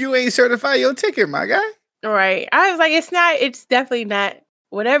you ain't certified your ticket, my guy. Right. I was like, it's definitely not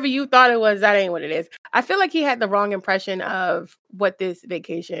whatever you thought it was, that ain't what it is. I feel like he had the wrong impression of what this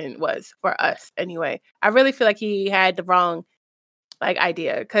vacation was for us anyway. I really feel like he had the wrong like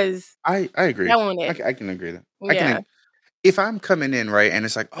idea, because I agree. I can agree that. Yeah. if I'm coming in, right, and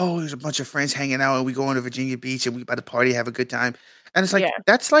it's like, oh, there's a bunch of friends hanging out and we going to Virginia Beach and we about to party, have a good time. And it's Yeah,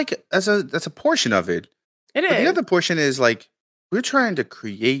 like that's a portion of it. it But the is. other portion is like we're trying to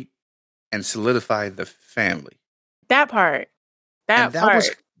create and solidify the family. That part. And That part.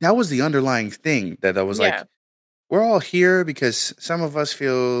 that was the underlying thing that I was Yeah. like, we're all here because some of us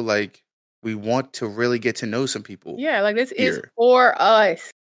feel like we want to really get to know some people Yeah, like this is here. for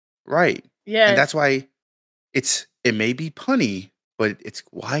us. Right. And Yes. that's why it may be punny, but it's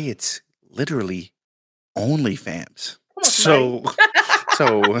why it's literally OnlyFans. Come on, somebody.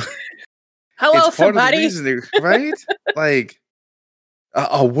 So Hello, it's part of the somebody. reason, right? Like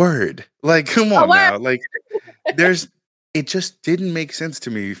a word. Like, come A on word. now. Like, it just didn't make sense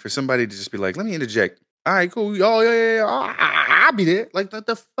to me for somebody to just be like, let me interject. All right, cool. Oh, yeah. I'll be there. Like, what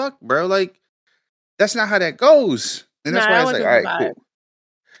the fuck, bro? Like, that's not how that goes. And that's Nah, why that it's like, wasn't all the right, vibe. cool.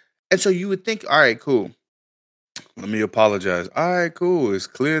 And so you would think, all right, cool. Let me apologize. All right, cool. It's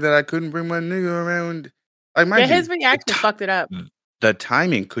clear that I couldn't bring my nigga around. Like, Yeah, mind his you, reaction fucked it up. the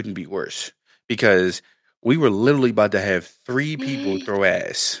timing couldn't be worse because we were literally about to have 3 people throw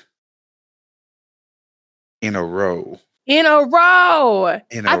ass in a row. In a row. I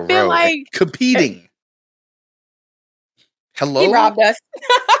feel like competing. Hello? he robbed us.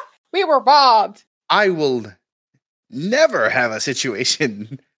 We were robbed. I will never have a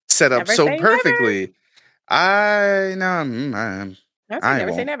situation set up Never so say never. perfectly. I Never say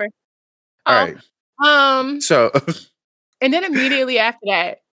won't. never. All right. So And then immediately after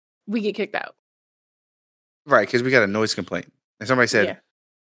that, we get kicked out. right, because we got a noise complaint. And somebody said, Yeah.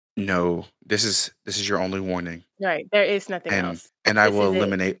 no, this is your only warning. Right. There is nothing else. And I This will is it.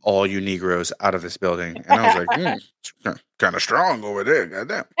 eliminate all you Negroes out of this building. And I was like, it's kind of strong over there.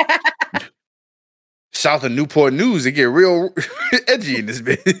 Goddamn. South of Newport News, they get real edgy in this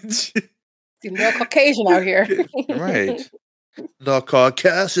bitch. Seem real Caucasian out here. Right. The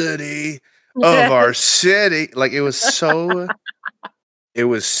caucasity of our city. Like, it was so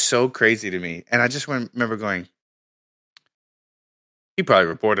crazy to me. And I just remember going, he probably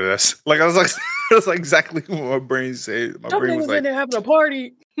reported us. Like, I was like, that's like exactly what my brain said. My brain was like, in there having a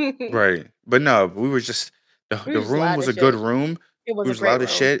party. right. But no, we were just, the just room loud was as a good shit. room. It was We a was great loud as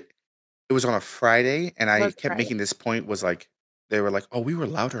room. shit. It was on a Friday, and I Was kept Friday. making this point was like, they were like, oh, we were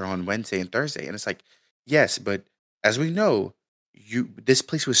louder on Wednesday and Thursday. And it's like, yes, but as we know, this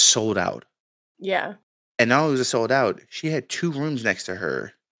place was sold out. Yeah. And not only was it sold out, she had 2 rooms next to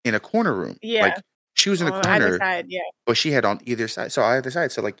her in a corner room. Yeah. Like, she was in a On either corner, side, yeah. but she had on either side. So either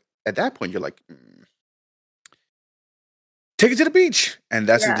side. So like at that point, you're like, take it to the beach. And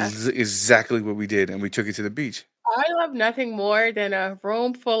that's Yeah. exactly what we did. And we took it to the beach. I love nothing more than a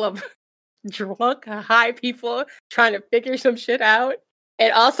room full of drunk, high people trying to figure some shit out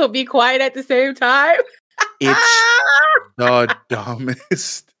and also be quiet at the same time. It's the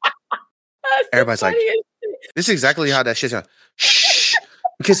dumbest. Everybody's like, this is exactly how that shit's. Shh.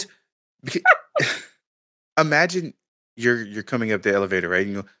 Because imagine you're coming up the elevator, right?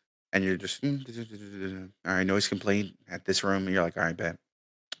 And you're just, all right, noise complaint at this room. And you're like, all right, bet.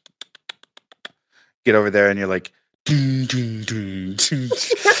 Get over there and you're like, doom, doom, doom, doom,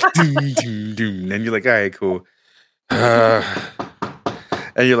 doom, doom, doom. And you're like, all right, cool.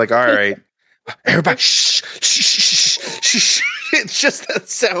 And you're like, all right, everybody, shh, shh, shh, shh, shh. It's just that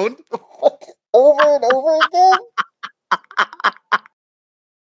sound over and over again.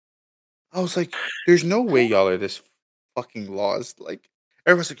 I was like, there's no way y'all are this fucking lost. Like,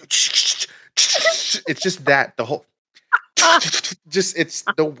 everyone's like, shh, shh, shh. It's just that, the whole, just, it's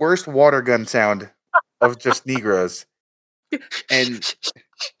the worst water gun sound of just Negroes. And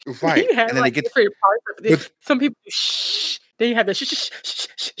right, You have and then like they get different parts of it. Some people shh. Then you have the shh, shh, shh,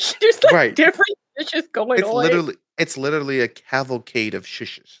 shh, shh. There's like right. different shit going on. It's literally a cavalcade of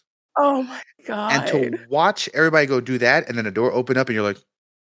shushes. Oh my god! And to watch everybody go do that, and then the door open up, and you're like,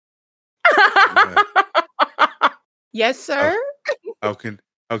 yes, sir. How can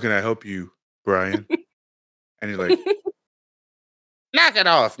I help you, Brian? And he's like, knock it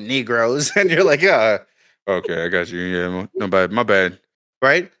off, Negroes. And you're like, yeah, okay, I got you. Yeah, no bad, my bad.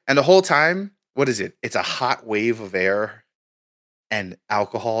 Right? And the whole time, what is it? It's a hot wave of air and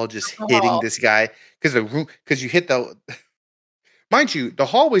alcohol just hitting this guy. Because you hit the, mind you, the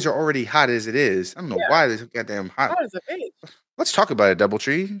hallways are already hot as it is. I don't know why this goddamn hot. Let's talk about it,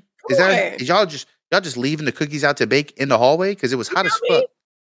 Doubletree. Is y'all just leaving the cookies out to bake in the hallway? Because it was hot as fuck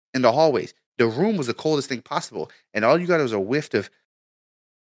in the hallways. The room was the coldest thing possible. And all you got was a whiff of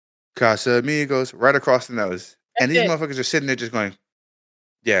Casamigos right across the nose. And these motherfuckers are sitting there just going,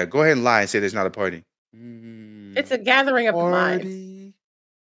 yeah, go ahead and lie and say there's not a party. It's a gathering of the mind.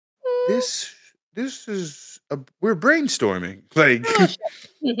 This this is we're brainstorming. Like,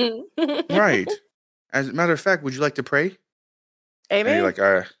 right. As a matter of fact, would you like to pray? And you're Amen. like,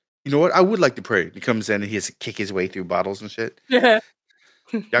 you know what? I would like to pray. He comes in and he has to kick his way through bottles and shit. Y'all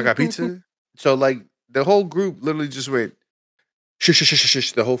got pizza? So like the whole group literally just went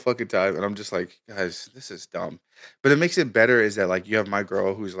shush the whole fucking time. And I'm just like, guys, this is dumb. But it makes it better is that like you have my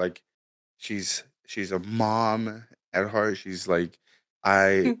girl who's like, she's a mom at heart. She's like,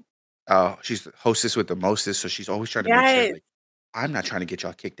 she's the hostess with the mostest, so she's always trying to make sure Yes. like I'm not trying to get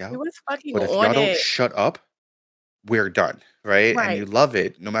y'all kicked He out. was fucking But if on y'all don't it. shut up, we're done. Right? And you Right. love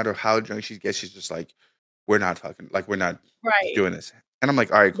it. No matter how drunk she gets, she's just like, we're not fucking like we're not Right. doing this. And I'm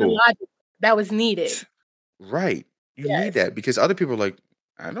like, all right, The cool. logic that was needed. Right. You Yes. need that because other people are like,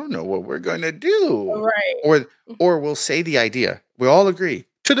 I don't know what we're gonna do. Right. Or we'll say the idea. We all agree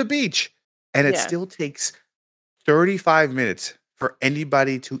to the beach. And it Yeah. still takes 35 minutes for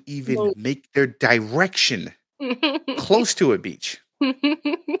anybody to even Move. make their direction close to a beach.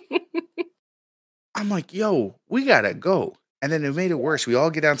 I'm like, yo, we gotta go. And then it made it worse. We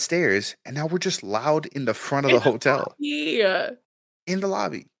all get downstairs, and now we're just loud in the front of the hotel, Yeah. in the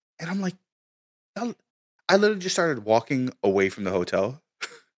lobby. And I'm like, I literally just started walking away from the hotel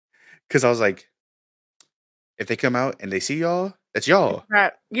because I was like, if they come out and they see y'all, that's y'all.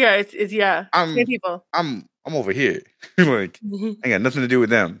 Right. Yeah, it's yeah. Same people. I'm over here. Like, I got nothing to do with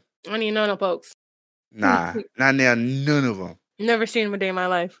them. I don't even know no folks. Nah, not now, none of them. Never seen them a day in my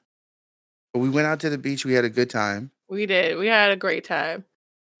life. But we went out to the beach. We had a good time. We did. We had a great time.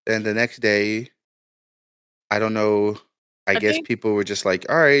 Then the next day, I don't know. I guess think- people were just like,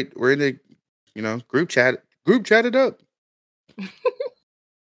 all right, we're in the, group chatted up.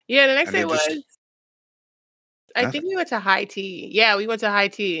 Yeah, the next And day they was. just- I think we went to high tea. Yeah, we went to high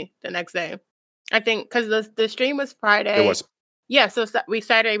tea the next day. I think because the stream was Friday. It was. Yeah, so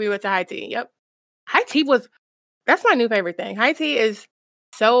Saturday we went to high tea. Yep. High tea that's my new favorite thing. High tea is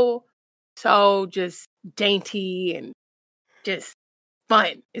so just dainty and just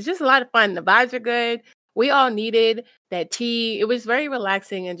fun. It's just a lot of fun. The vibes are good. We all needed that tea. It was very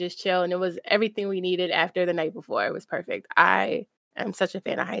relaxing and just chill. And it was everything we needed after the night before. It was perfect. I am such a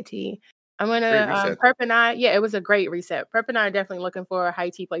fan of high tea. I'm going to, Perp and I, yeah, it was a great reset. Perp and I are definitely looking for high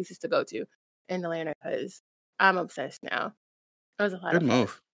tea places to go to in Atlanta because I'm obsessed now. It was a lot of fun. Good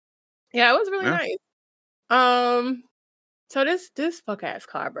move. Yeah, it was really nice. So this fuck ass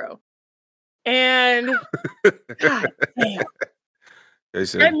car, bro. And God damn. I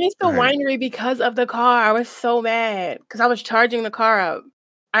missed the winery because of the car. I was so mad because I was charging the car up.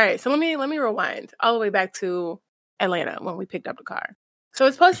 All right, so let me rewind all the way back to Atlanta when we picked up the car. So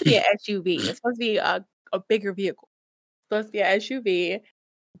it's supposed to be an SUV. It's supposed to be a bigger vehicle. It's supposed to be an SUV.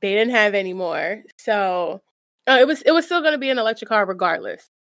 They didn't have any more. So it was still going to be an electric car regardless.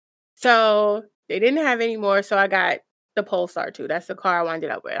 So they didn't have any more. So I got the Polestar 2. That's the car I wound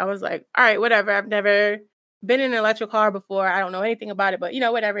up with. I was like, all right, whatever. I've never been in an electric car before. I don't know anything about it, but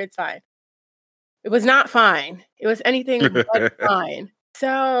whatever. It's fine. It was not fine. It was anything but fine.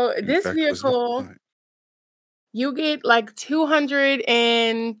 So this vehicle, you get like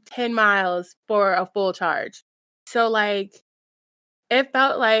 210 miles for a full charge. So like, it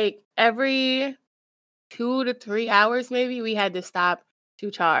felt like every 2 to 3 hours, maybe we had to stop to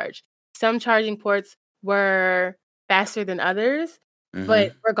charge. Some charging ports were faster than others,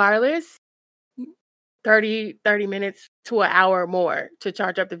 but regardless, 30 minutes to an hour more to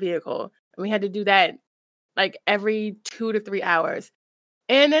charge up the vehicle. And we had to do that like every 2 to 3 hours.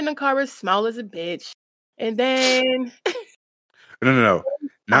 And then the car was small as a bitch. And then No.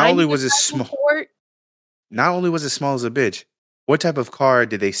 Not only was it small as a bitch, what type of car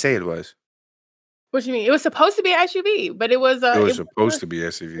did they say it was? What you mean? It was supposed to be an SUV, but it was supposed to be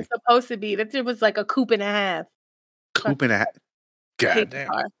SUV. It was supposed to be. It was like a coupe and a half. Coupe and a half. God damn.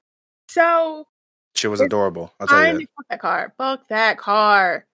 Car. So shit was adorable. I'll tell you that. Fuck that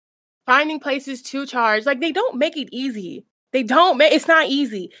car. Finding places to charge. Like, they don't make it easy. It's not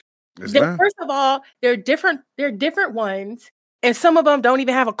easy. First of all, they're different ones. And some of them don't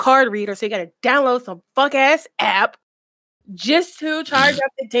even have a card reader. So you got to download some fuck ass app just to charge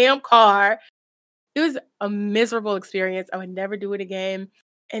up the damn car. It was a miserable experience. I would never do it again.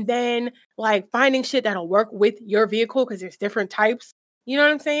 And then like finding shit that'll work with your vehicle because there's different types. You know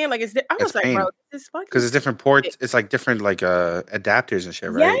what I'm saying? Like I was like, bro, this is fucking. Because it's different ports. It's like different like adapters and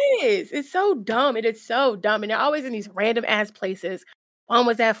shit, right? Yes, it's so dumb. It is so dumb, and they're always in these random ass places. One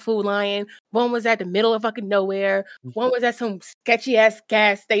was at Food Lion. One was at the middle of fucking nowhere. One was at some sketchy ass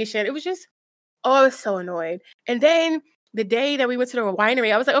gas station. It was just, I was so annoyed. And then the day that we went to the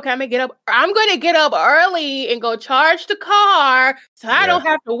winery, I was like, okay, I'm going to get up early and go charge the car so I don't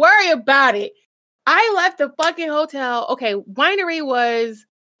have to worry about it. I left the fucking hotel. Okay, winery was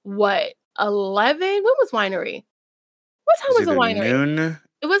what? 11? When was winery? What time It's was the either winery? noon.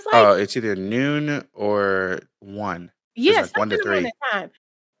 It was like It's either noon or 1. So it's yeah, like 1 to something around 3. that time.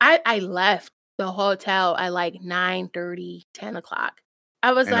 I left the hotel at like 9:30, 10 o'clock.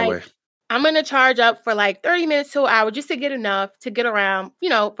 I was Ain't no like, way. I'm gonna charge up for like 30 minutes to an hour just to get enough to get around,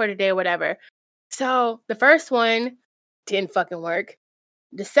 for the day or whatever. So the first one didn't fucking work.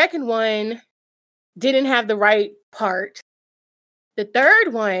 The second one didn't have the right part. The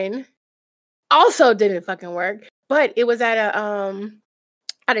third one also didn't fucking work, but it was at a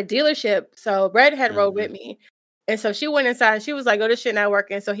dealership. So Red had rode with Mhm. me. And so she went inside and she was like, oh, this shit not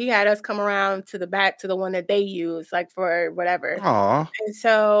working. So he had us come around to the back to the one that they use, like for whatever. Aw. And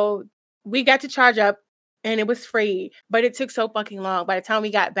so we got to charge up and it was free, but it took so fucking long. By the time we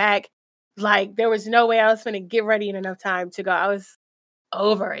got back, like there was no way I was going to get ready in enough time to go. I was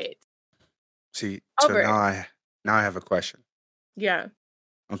over it. See, so Over it. now I have a question. Yeah.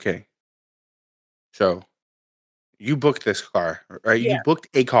 Okay. So you booked this car, right? Yeah. You booked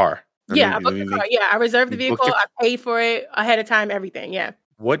a car. Yeah. I booked the car. Yeah. I reserved the you booked vehicle. I paid for it ahead of time, everything. Yeah.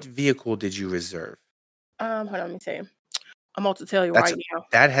 What vehicle did you reserve? Hold on, let me see. I'm about to tell you That's right now.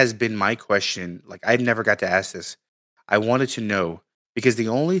 that has been my question. Like I never got to ask this. I wanted to know because the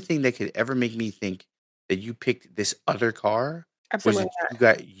only thing that could ever make me think that you picked this other car was Absolutely that not. you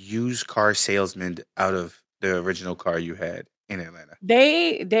got used car salesman out of the original car you had in Atlanta.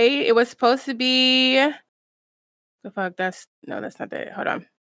 It was supposed to be the fuck. That's not that. Hold on.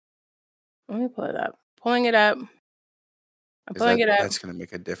 Let me pull it up. Pulling it up. I'm Is pulling that it up. that's gonna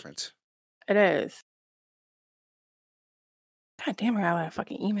make a difference? It is. God damn, I got a lot of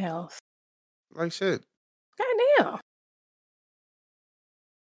fucking emails. Like shit. God damn.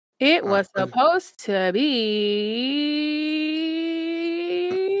 It was supposed to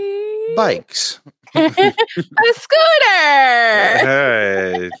be Bikes. a scooter.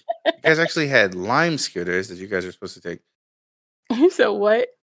 Hey. You guys actually had Lime scooters that you guys were supposed to take. So what?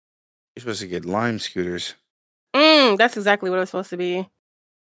 You're supposed to get Lime scooters. That's exactly what it was supposed to be.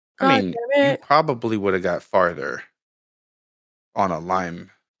 I mean, damn you it. probably would have got farther on a Lime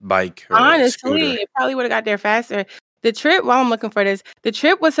bike or Honestly, scooter. it probably would have got there faster. The trip, while I'm looking for this, the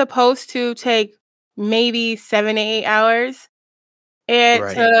trip was supposed to take maybe 7 to 8 hours. It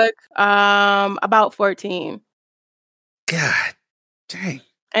Right. took about 14. God dang.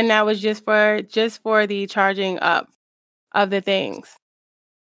 And that was just for the charging up of the things.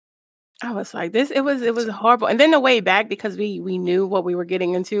 I was like, it was horrible. And then the way back, because we knew what we were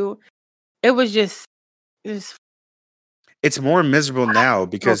getting into, it was just It's more miserable now so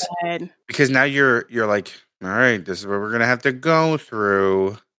because bad. now you're like, all right, this is what we're gonna have to go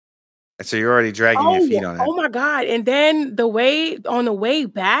through. And so you're already dragging your feet on it. Oh my God. And then on the way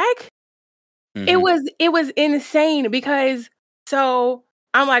back, it Mhm. was insane because so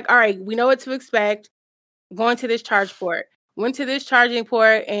I'm like, all right, we know what to expect. Going to this charge port. Went to this charging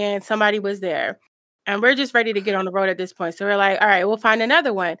port and somebody was there. And we're just ready to get on the road at this point. So we're like, all right, we'll find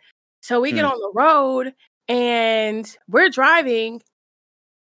another one. So we get on the road and we're driving.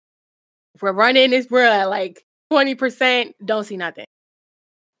 We're at like 20%. Don't see nothing.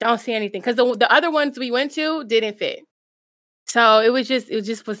 Don't see anything. Because the other ones we went to didn't fit. So it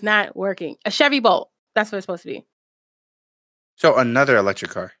just was not working. A Chevy Bolt. That's what it's supposed to be. So another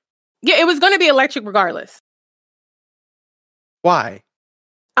electric car. Yeah, it was going to be electric regardless. Why?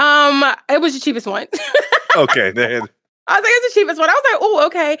 It was the cheapest one. Okay, then. I was like, it's the cheapest one. I was like, oh,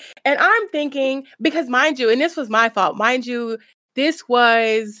 okay. And I'm thinking, because mind you, and this was my fault, mind you,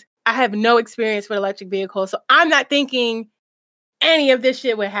 I have no experience with electric vehicles. So I'm not thinking any of this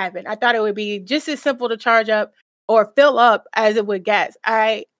shit would happen. I thought it would be just as simple to charge up or fill up as it would gas.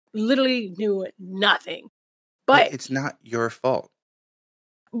 I literally knew nothing. But it's not your fault.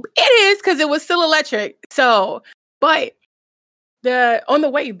 it is because it was still electric. So, but on the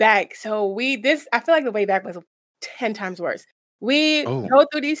way back, I feel like the way back was 10 times worse. We go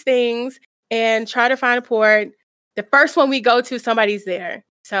through these things and try to find a port. The first one we go to, somebody's there.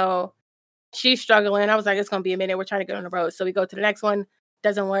 So she's struggling. I was like, it's going to be a minute. We're trying to get on the road. So we go to the next one.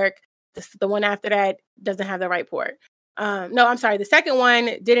 Doesn't work. The one after that doesn't have the right port. No, I'm sorry. The second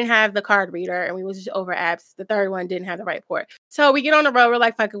one didn't have the card reader and we was just over apps. The third one didn't have the right port. So we get on the road. We're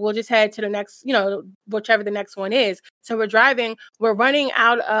like, fuck it. We'll just head to the next, whichever the next one is. So we're driving. We're running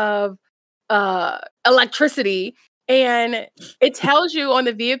out of electricity. And it tells you on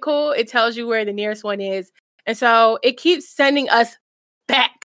the vehicle, it tells you where the nearest one is. And so it keeps sending us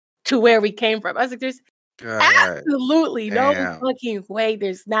back to where we came from. I was like, there's absolutely no fucking way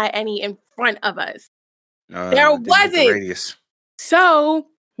there's not any in front of us. No, there wasn't. The radius. So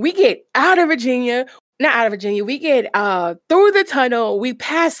We get out of Virginia, not out of Virginia. We get through the tunnel. We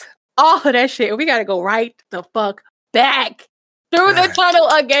pass all of that shit. We gotta go right the fuck back through the tunnel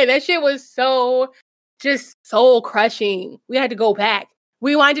again. That shit was so just soul crushing. We had to go back.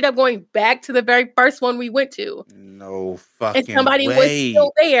 We winded up going back to the very first one we went to. No fucking And somebody way. was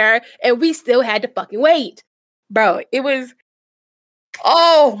still there, and we still had to fucking wait. Bro, it was,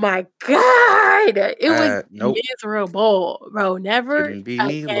 oh my God. It was Nope. miserable, bro. Never Couldn't be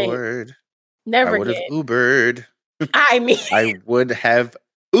me, again. Lord. Never I would have again. Ubered. I mean, I would have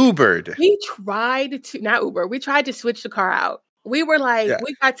Ubered. we tried to, not Uber, we tried to switch the car out. We were like, Yeah.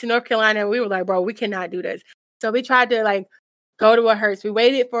 we got to North Carolina, and we were like, bro, we cannot do this. So we tried to like go to a Hertz. We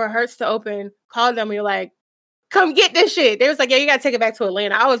waited for a Hertz to open, called them. We were like, come get this shit. They was like, yeah, you got to take it back to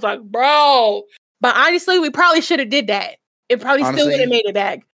Atlanta. I was like, bro. But honestly, we probably should have did that. It probably still would have made it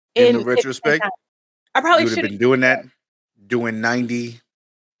back. In the retrospect, I probably you would should have been doing that, doing 90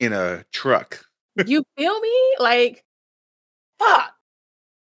 in a truck. You feel me? Like, fuck.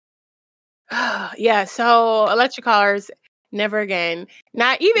 Yeah, so electric cars, never again.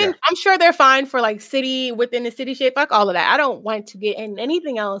 Not even, Yeah. I'm sure they're fine for like city, within the city shit. Fuck all of that. I don't want to get in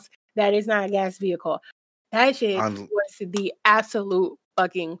anything else that is not a gas vehicle. That shit was the absolute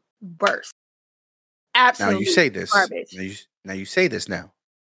fucking worst. Absolute Now you say this. garbage. Now you say this now.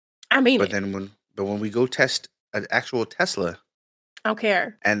 I mean But it. then when we go test an actual Tesla, I don't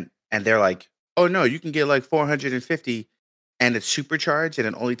care. and they're like, oh no, you can get like 450 and it's supercharged and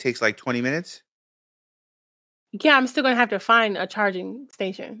it only takes like 20 minutes. Yeah, I'm still gonna have to find a charging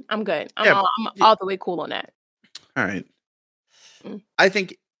station. I'm good. I'm Yeah, all the way cool on that. All right. Mm. I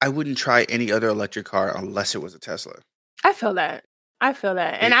think I wouldn't try any other electric car unless it was a Tesla. I feel that.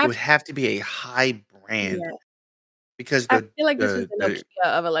 And it would have to be a high brand. Yeah. Because I feel like this was the Nokia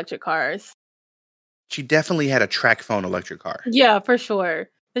of electric cars. She definitely had a track phone electric car. Yeah, for sure.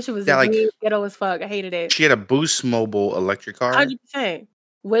 This shit was like, ghetto as fuck. I hated it. She had a Boost Mobile electric car. 100%.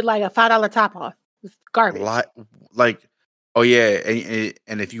 With like a $5 top off. It's garbage. Like, oh yeah,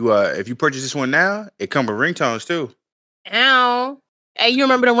 and if you purchase this one now, it comes with ringtones too. Ow. Hey, you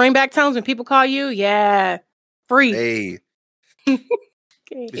remember the ringback tones when people call you? Yeah. Free. Hey.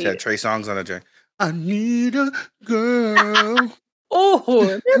 Just had Trey Songz on the track. I need a girl.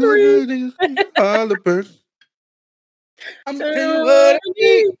 Oh, memory. I'm gonna tell you what I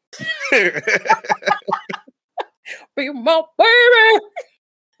need. Be my baby.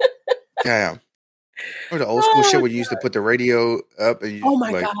 Yeah. Or the old school shit where you used to put the radio up and you oh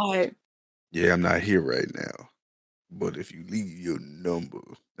my God. Yeah, I'm not here right now. But if you leave your number.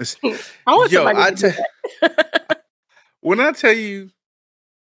 When I tell you,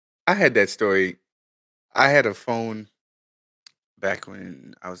 I had that story. I had a phone back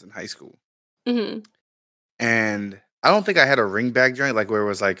when I was in high school. Mm-hmm. And I don't think I had a ringback joint, like where it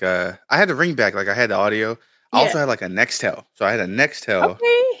was like I had the ringback, like I had the audio. I also had like a Nextel. So I had a Nextel.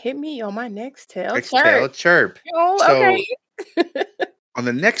 Okay, hit me on my Nextel. Nextel chirp. Oh, so okay. on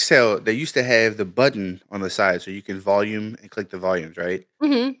the Nextel, they used to have the button on the side so you can volume and click the volumes, right?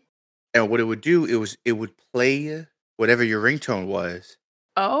 Mm-hmm. And what it would do, it would play whatever your ringtone was.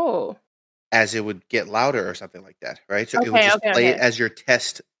 Oh. As it would get louder or something like that, right? So it would just play it as you're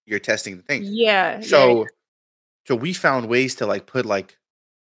testing the thing. Yeah. So we found ways to like put like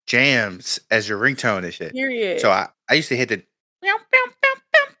jams as your ringtone and shit. Period. So I used to hit the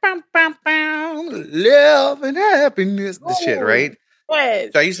love and happiness, the shit, right?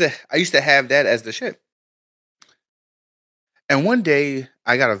 Yes. So I used to have that as the shit. And one day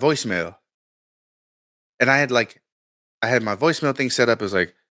I got a voicemail, and I had my voicemail thing set up. It was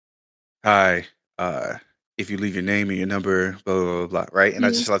like, "Hi, if you leave your name and your number, blah blah blah, blah," right? And I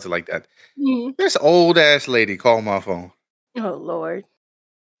just left it like that. Mm-hmm. This old ass lady called my phone. Oh Lord.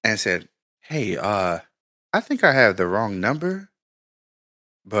 And said, "Hey, I think I have the wrong number,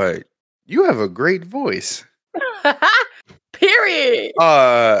 but you have a great voice." Period.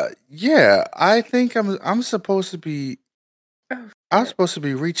 Yeah, I think I'm supposed to be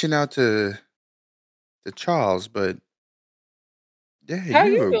reaching out to Charles, but yeah,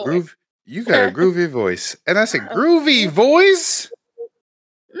 you got a groovy voice. And I said, "Groovy voice?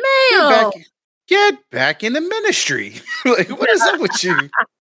 Man, get back in the ministry." Like, what is up with you?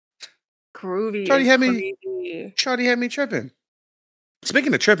 Groovy. Shawty had me tripping.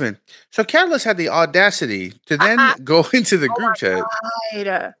 Speaking of tripping, so Catalyst had the audacity to then go into the group chat.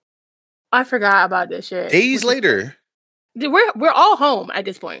 God. I forgot about this shit. Days later. We're all home at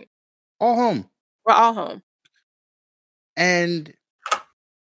this point. All home. We're all home. And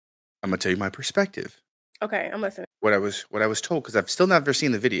I'm gonna tell you my perspective. Okay, I'm listening. What I was told, because I've still never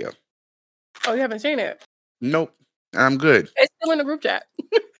seen the video. Oh, you haven't seen it? Nope. I'm good. It's still in the group chat.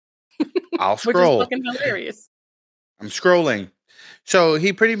 I'll which is scroll. fucking hilarious. I'm scrolling. So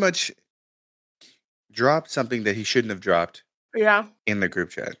he pretty much dropped something that he shouldn't have dropped Yeah. in the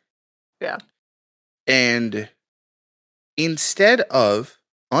group chat. Yeah. And instead of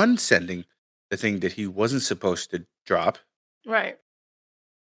unsending the thing that he wasn't supposed to drop, Right.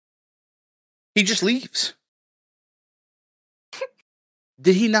 he just leaves.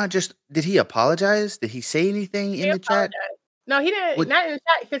 Did he apologize? Did he say anything in the chat? No, he didn't. Not in the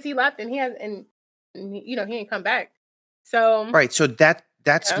chat because he left and he didn't come back. So Right. So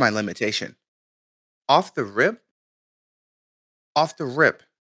that's my limitation. Off the rip.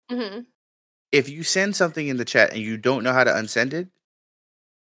 Mm-hmm. If you send something in the chat and you don't know how to unsend it,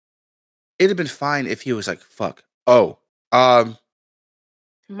 it'd have been fine if he was like, "Fuck, my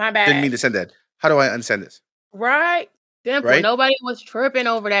bad. Didn't mean to send that. How do I unsend this?" Right. Simple. Right? Nobody was tripping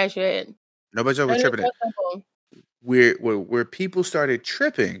over that shit. Nobody's over tripping it. Simple. Where people started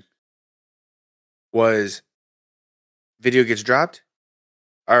tripping was video gets dropped.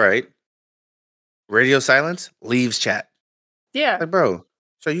 All right. Radio silence, leaves chat. Yeah. Like, bro,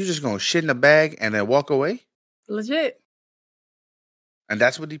 so you just gonna shit in a bag and then walk away? Legit. And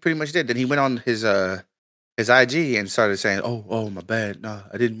that's what he pretty much did. Then he went on his IG and started saying, "Oh, my bad. No,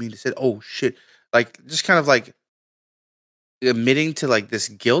 I didn't mean to say. Oh shit!" Like just kind of like admitting to like this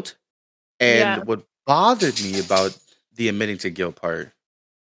guilt. And what bothered me about the admitting to guilt part,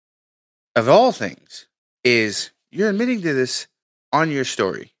 of all things, is you're admitting to this on your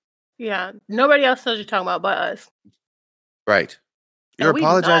story. Yeah. Nobody else knows you're talking about but us. Right. You're And we do not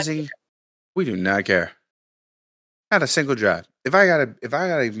apologizing. We do not care. Not a single drop. If I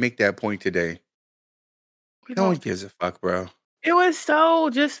gotta make that point today, no one gives a fuck, bro. It was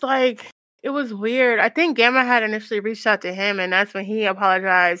so just like it was weird. I think Gamma had initially reached out to him, and that's when he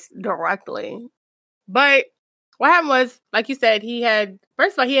apologized directly. But what happened was, like you said, he had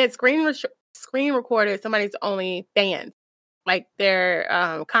screen recorded somebody's only fans, like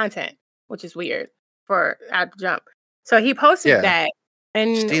their content, which is weird for at the jump. So he posted that,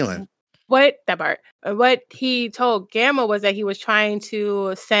 and stealing. What he told Gamma was that he was trying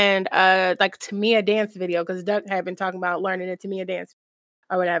to send like Tamia dance video because Duck had been talking about learning a Tamia dance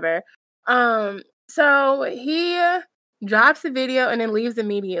or whatever. So he drops the video and then leaves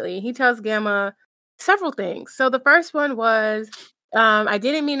immediately. He tells Gamma several things. So the first one was, I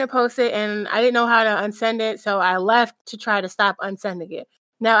didn't mean to post it and I didn't know how to unsend it, so I left to try to stop unsending it.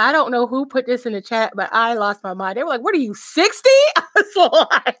 Now, I don't know who put this in the chat, but I lost my mind. They were like, "What are you, 60?" I was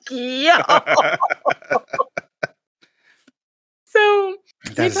like, "Yo." So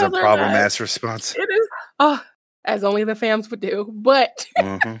that's a problem-ass response. It is, as only the fams would do. But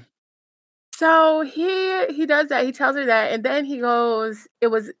so he does that. He tells her that, and then he goes,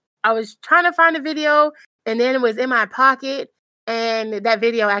 I was trying to find a video, and then it was in my pocket, and that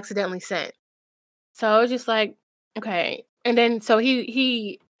video accidentally sent. So I was just like, okay. And then so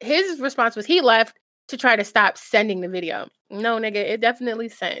his response was he left to try to stop sending the video. No, nigga, it definitely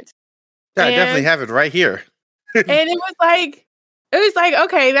sent. Yeah, I definitely have it right here. And it was like,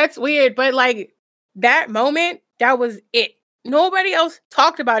 okay, that's weird. But like that moment, that was it. Nobody else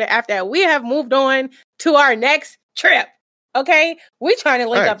talked about it after that. We have moved on to our next trip. Okay? We're trying to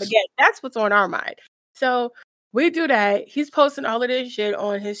link up again. That's what's on our mind. So we do that. He's posting all of this shit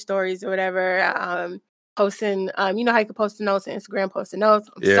on his stories or whatever. Posting, you know how you can post the notes on Instagram, post the notes.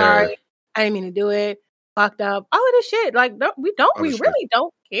 I'm sorry. I didn't mean to do it. Fucked up. All of this shit. Like, we really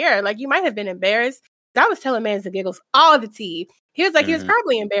don't care. Like, you might have been embarrassed. I was telling Mans the Giggles all the tea. He was like, he was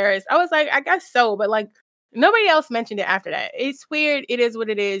probably embarrassed. I was like, I guess so, but like, nobody else mentioned it after that. It's weird. It is what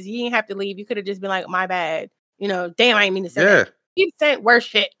it is. You didn't have to leave. You could have just been like, my bad. You know, damn, I didn't mean to say that. He sent worse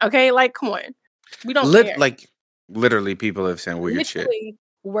shit. Okay, like, come on. We don't care. Like, literally, people have sent weird shit.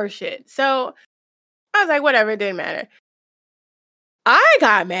 Worse shit. So I was like, whatever, it didn't matter. I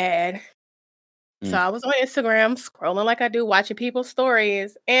got mad. So I was on Instagram scrolling like I do, watching people's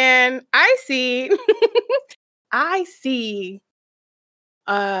stories, and I see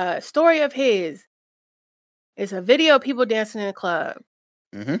a story of his. It's a video of people dancing in a club.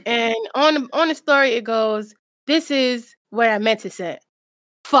 And on the story it goes, "This is what I meant to say.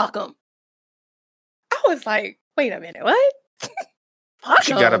 Fuck them." I was like, wait a minute, what? Fuck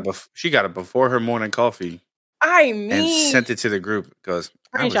she got it before her morning coffee. I mean, and sent it to the group because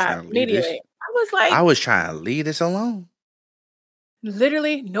I was trying to leave this. I was trying to leave this alone.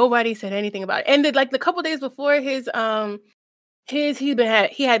 Literally, nobody said anything about it. And the couple days before he had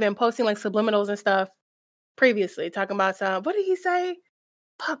been posting like subliminals and stuff previously, talking about what did he say?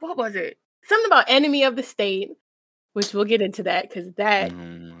 Fuck, what was it? Something about enemy of the state, which we'll get into that because that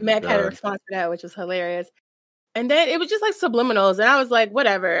Mac had a response to that, which was hilarious. And then it was just like subliminals. And I was like,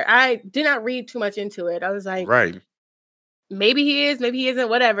 whatever. I did not read too much into it. I was like, Right. maybe he is, maybe he isn't,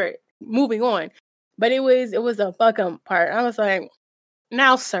 whatever. Moving on. But it was a fuck part. I was like,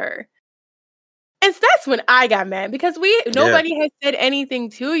 now, sir. And that's when I got mad because nobody has said anything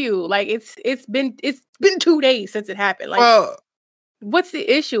to you. Like it's been 2 days since it happened. Like, Well, what's the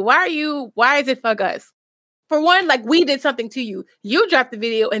issue? Why is it fuck us? For one, like we did something to you. You dropped the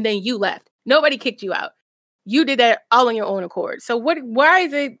video and then you left. Nobody kicked you out. You did that all on your own accord. So why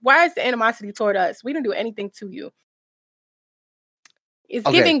is the animosity toward us? We didn't do anything to you. It's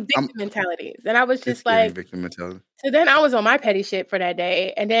giving victim mentalities. And I was just like, victim mentality. So then I was on my petty shit for that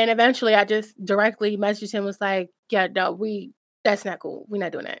day. And then eventually I just directly messaged him, was like, yeah, no, that's not cool. We're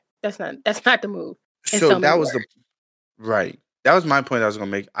not doing that. That's not the move. So that was right. That was my point I was going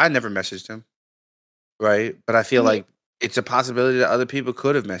to make. I never messaged him. Right. But I feel like it's a possibility that other people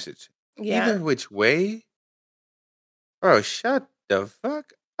could have messaged. Yeah. Either which way. Bro, shut the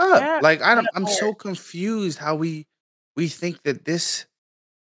fuck up. Yeah. Like, I'm so confused how we think that this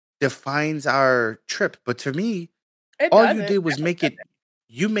defines our trip. But to me, all you did was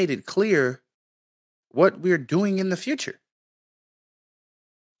you made it clear what we're doing in the future.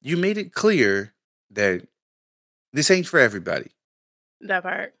 You made it clear that this ain't for everybody. That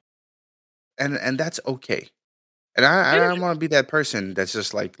part. And that's okay. And I don't want to be that person that's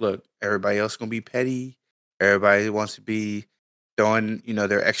just like, look, everybody else gonna be petty. Everybody wants to be throwing,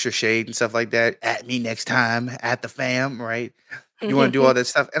 their extra shade and stuff like that at me next time, at the fam, right? You want to do all that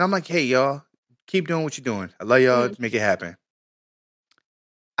stuff. And I'm like, hey, y'all, keep doing what you're doing. I love y'all. Make it happen.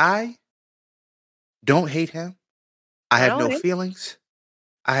 I don't hate him. I have no feelings.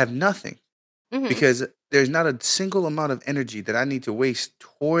 I have nothing. Because there's not a single amount of energy that I need to waste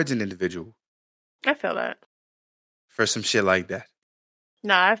towards an individual. I feel that. For some shit like that.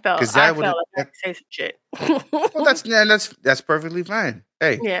 No, I felt like I could say some shit. Well, that's perfectly fine.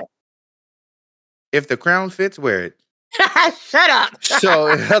 Hey. Yeah. If the crown fits, wear it. Shut up.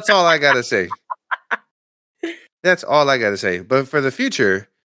 So that's all I gotta say. That's all I gotta say. But for the future,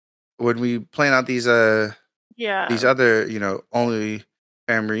 when we plan out these other, only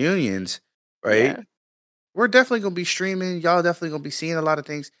family reunions, right? Yeah. We're definitely gonna be streaming. Y'all definitely gonna be seeing a lot of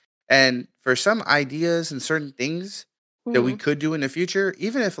things. And for some ideas and certain things that we could do in the future,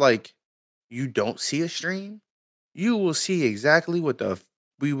 even if like you don't see a stream, you will see exactly what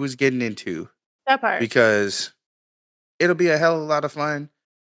we was getting into. That part. Because it'll be a hell of a lot of fun.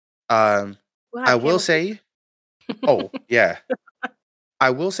 I will say, I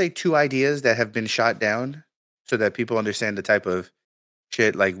will say 2 ideas that have been shot down so that people understand the type of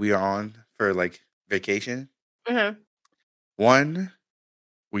shit like we are on for like vacation. One,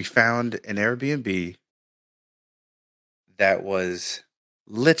 we found an Airbnb that was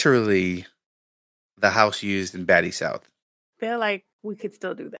literally the house used in Batty South. I feel like we could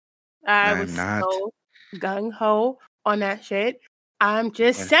still do that. I was so gung-ho on that shit. I'm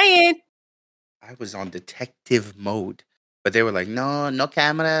just saying. I was on detective mode. But they were like, no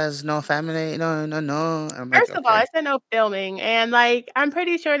cameras, no family, no. First of all, I said no filming. And like, I'm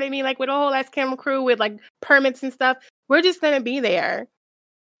pretty sure they mean like with a whole ass camera crew with like permits and stuff. We're just going to be there.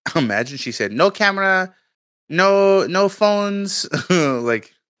 Imagine she said, no camera, no phones.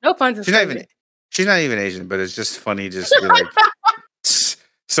 Like, no phones. She's not even Asian, but it's just funny just to be like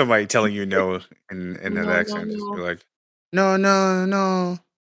somebody telling you no in that accent. Just be like, no,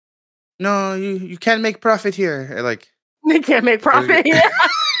 you can't make profit here. Like, they can't make profit here.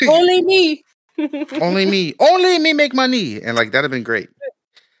 Only me. Only me make money. And like, that'd have been great.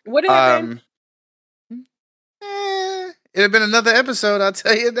 Would it have been? It'd have been another episode, I'll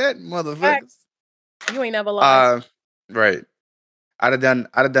tell you that, motherfuckers. You ain't never lied. Right. I'd have done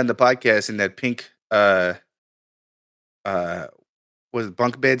the podcast in that pink was it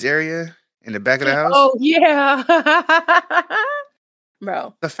bunk beds area in the back of the house. Oh yeah.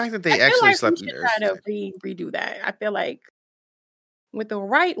 Bro. The fact that they actually slept in there. Try to redo that. I feel like with the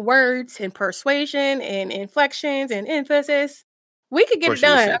right words and persuasion and inflections and emphasis, we could get it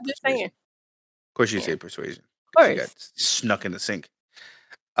done. I'm just saying. Of course you say persuasion. Of course. You got snuck in the sink.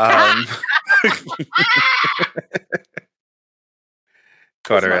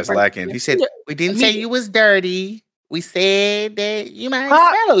 Caught her ass lacking. He said, we didn't say you was dirty. We said that you might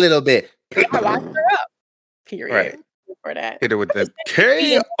smell a little bit. I locked her up. Period. Right. For that. Hit her with the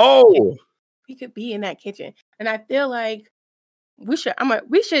KO. We could be in that kitchen. And I feel like I'm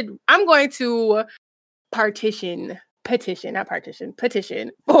going to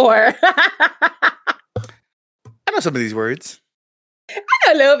petition for I know some of these words. I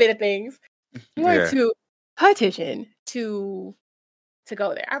know a little bit of things. I'm going to petition to to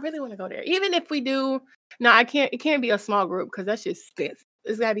go there. I really want to go there. Even if we do, no, I can't. It can't be a small group because that's just expensive.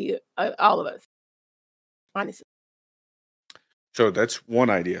 It's got to be all of us, honestly. So that's one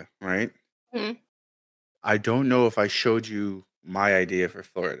idea, right? Mhm. I don't know if I showed you my idea for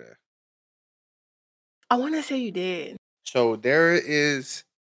Florida. I want to say you did. So there is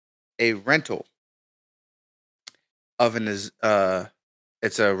a rental of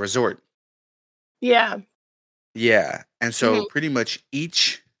it's a resort. Yeah. Yeah. And so Mhm. pretty much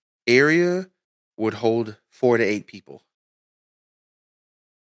each area would hold 4 to 8 people.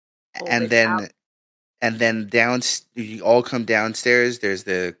 Hold it out. And then you all come downstairs. There's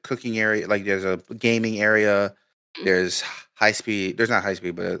the cooking area, like there's a gaming area. There's high speed. There's not high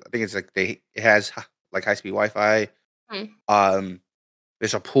speed, but I think it's like it has like high speed Wi-Fi. Mhm.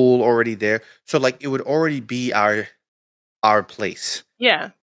 There's a pool already there, so like it would already be our place Yeah.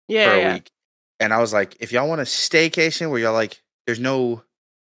 for Yeah. a Yeah. week. And I was like, if y'all want a staycation where y'all like, there's no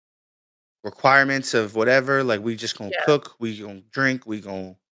requirements of whatever, like we just gonna Yeah. cook, we gonna drink, we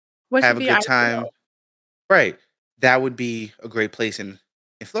gonna Which have would a be good ideal. time. Right. That would be a great place in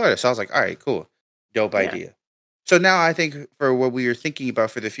Florida. So I was like, all right, cool. Dope Yeah. idea. So now I think for what we were thinking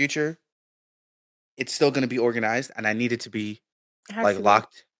about for the future, it's still going to be organized and I need it to be It has like to be.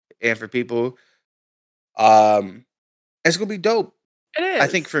 locked in for people. It's going to be dope. It I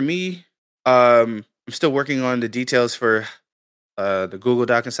think is. for me, I'm still working on the details for the Google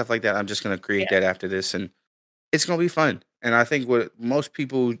Doc and stuff like that. I'm just going to create Yeah. that after this and it's going to be fun. And I think what most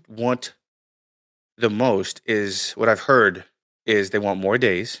people want the most is what I've heard is they want more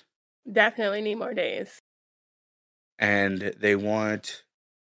days Definitely need more days. and they want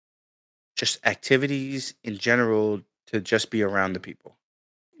just activities in general to just be around the people.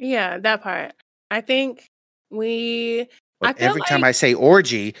 Yeah, that part. I think I But feel every time like I say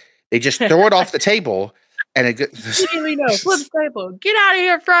orgy, they just throw it off the table and it immediately no, flip staple. Get out of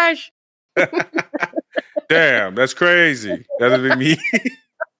here, Fresh. Damn, that's crazy. That'll be me.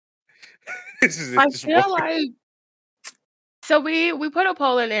 I feel like so we put a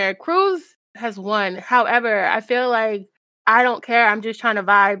poll in there. Cruise has won. However, I feel like I don't care. I'm just trying to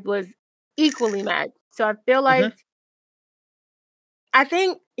vibe was equally matched. So I feel like I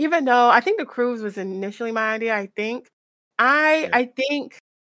think even though I think the cruise was initially my idea, I think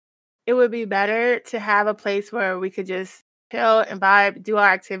it would be better to have a place where we could just chill and vibe, do our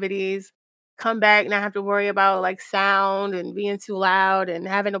activities, come back, not have to worry about like sound and being too loud and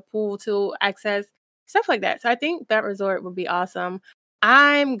having a pool to access, stuff like that. So I think that resort would be awesome.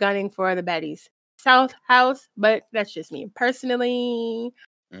 I'm gunning for the Betty's South House, but that's just me personally.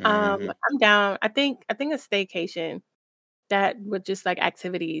 Mhm. I'm down. I think a staycation that with just like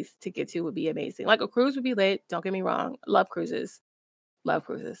activities to get to would be amazing. Like a cruise would be lit. Don't get me wrong. Love cruises. Love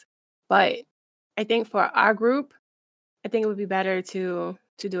cruises. But I think for our group, I think it would be better to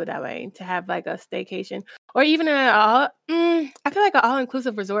do it that way, to have like a staycation or even I feel like an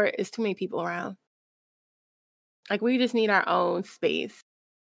all-inclusive resort is too many people around. Like we just need our own space.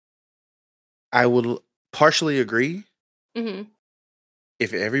 I will partially agree Mhm.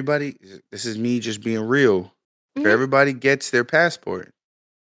 if everybody, this is me just being real, if Mhm. everybody gets their passport,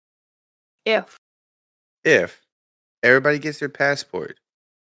 If if everybody gets their passport,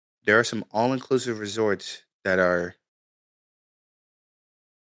 there are some all-inclusive resorts that are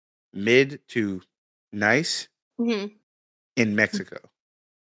mid to nice Mhm. in Mexico.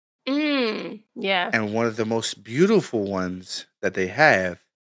 Yeah. And one of the most beautiful ones that they have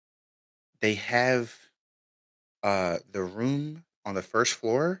the room on the first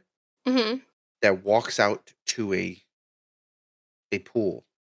floor Mhm. that walks out to a pool.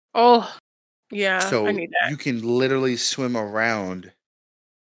 Oh, yeah, I So need that. you can literally swim around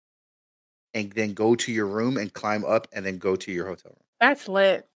and then go to your room and climb up and then go to your hotel room. That's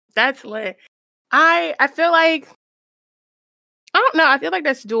lit. That's lit. I feel like I don't know. I feel like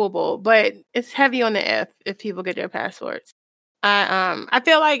that's doable, but it's heavy on the if people get their passports. I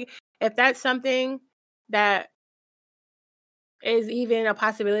feel like if that's something that is even a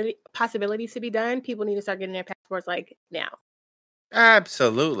possibility to be done, people need to start getting their passports like now.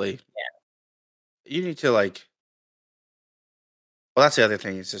 Absolutely. Yeah. You need to well, that's the other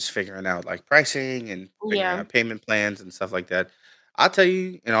thing is just figuring out like pricing and figuring Yeah. out payment plans and stuff like that. I'll tell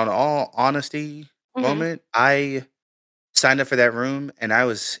you, in all honesty Mhm. moment, I signed up for that room and I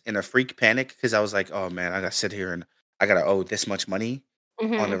was in a freak panic because I was like, oh man, I gotta sit here and I gotta owe this much money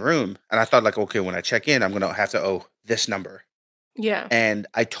on the Mhm. room. And I thought like, okay, when I check in, I'm gonna have to owe this number. Yeah. And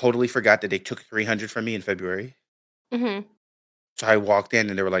I totally forgot that they took 300 from me in February. Mhm. So I walked in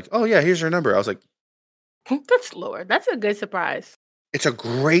and they were like, oh yeah, here's your number. I was like, That's lower. That's a good surprise. It's a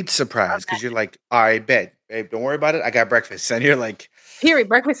great surprise because you're like, all right, bet, babe, don't worry about it. I got breakfast, and you're like, Period.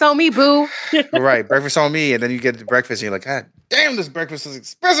 Breakfast on me, boo. right, breakfast on me, and then you get the breakfast, and you're like, God damn, this breakfast is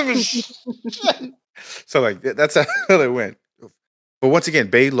expensive as shit. So like that's how it went. But once again,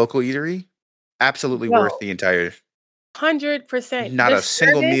 Bay local eatery, absolutely Yo, worth the entire. 100%. Not The a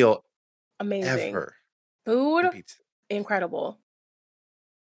single service, meal amazing. ever Food, beats it. incredible.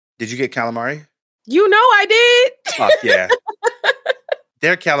 Did you get calamari? You know I did. Fuck yeah.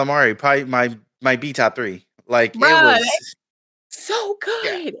 Their calamari, probably my B top 3. Like Bruh, it was that's so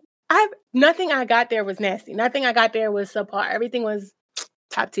yeah. good. Nothing I got there was nasty. Nothing I got there was subpar. Everything was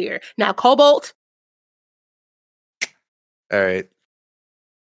top tier. Now Cobalt, All right.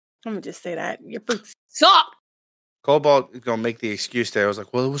 I'm gonna just say that your food sucked. Cobalt is gonna make the excuse there. I was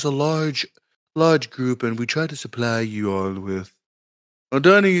like, well, it was a large group, and we tried to supply you all with a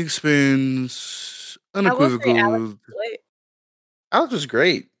dining experience, I will say Alex unequivocal. was lit. Alex was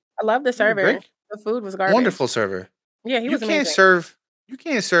great. I love the He was server. great. The food was garbage. Wonderful server. Yeah, he You was can't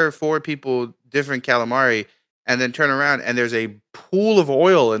amazing. serve 4 people different calamari and then turn around and there's a pool of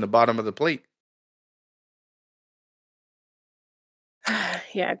oil in the bottom of the plate.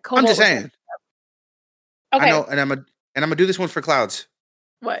 Yeah, I'm Cobalt just was saying. okay. I know, and I'm gonna do this one for Clouds.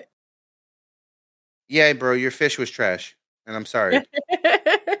 What? Yeah, bro, your fish was trash, and I'm sorry.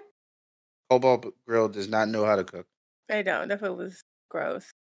 Cobalt Grill does not know how to cook, I don't. The food was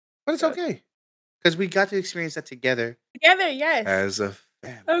gross. but it's Gross. okay because we got to experience that together Together, yes. as a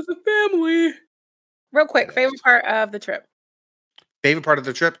family. As a family. Real quick, Yes. favorite part of the trip. Favorite part of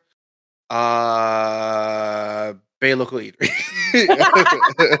the trip? Bay local eatery.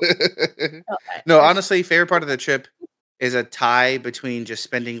 Okay. No, honestly, favorite part of the trip is a tie between just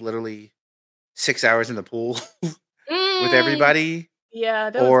spending literally 6 hours in the pool with Mm, everybody yeah,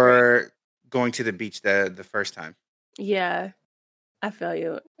 that was great. or going to the beach the first time. Yeah, I feel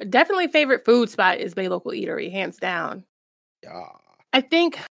you. Definitely favorite food spot is Bay Local Eatery, hands down. Yeah. I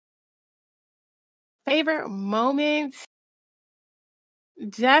think favorite moments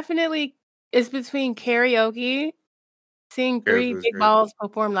definitely is between karaoke. Seeing Karaoke 3 was big great. balls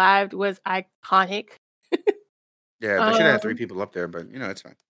perform live was iconic. Yeah, they should have 3 Um, people up there, but it's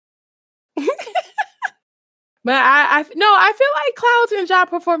fine. but I feel like Clouds and Ja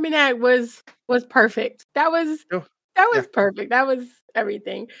performing that was perfect. That was Oh, was perfect. That was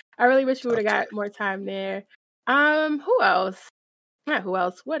everything. I really wish we would have Top got more time there. Who else? Not who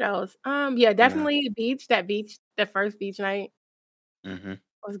else. What else? Yeah, definitely beach. The first beach night Mm-hmm.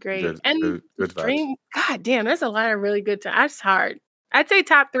 was great. Good, And good, good vibes. Dream. God damn, there's a lot of really good times. That's hard. I'd say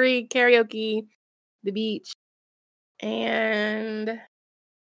top 3: karaoke, the beach, and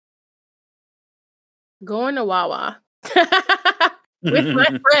going to Wawa with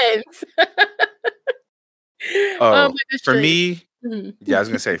my friends. Oh, at the for street. me, Mhm. yeah, I was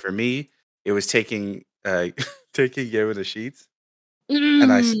gonna say for me, it was taking taking Yewa the sheets,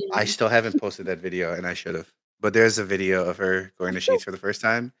 and I Mm. still haven't posted that video, and I should have. But there's a video of her going to sheets for the first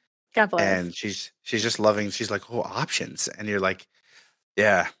time, God bless. and she's just loving. She's like, oh, options, and you're like,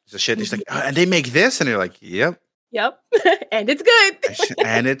 yeah, the shit. She's like, and they make this, and you're like, yep, Yep. And it's good.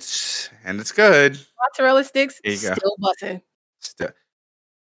 and it's good. Mozzarella sticks There you go. still busting. Still.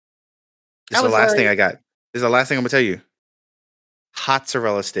 This I is the was last thing worried. I got. This is the last thing I'm gonna tell you.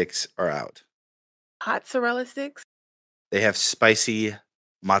 Mozzarella sticks are out. Mozzarella sticks? They have spicy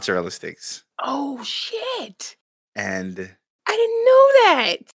mozzarella sticks, Oh shit. and I didn't know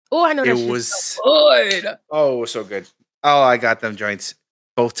that. Oh, I know that it shit was so good. oh, it was so good. Oh, I got them joints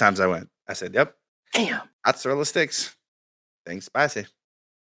both times I went. I said, "Yep, Damn. mozzarella sticks. Things spicy."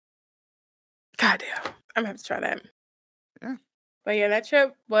 God damn. I'm gonna have to try that. Yeah. But yeah, that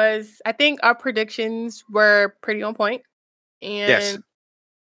trip was, I think our predictions were pretty on point. And Yes.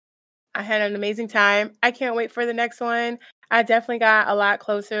 I had an amazing time. I can't wait for the next one. I definitely got a lot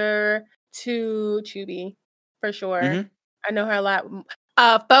closer to Chubby, for sure. Mhm. I know her a lot.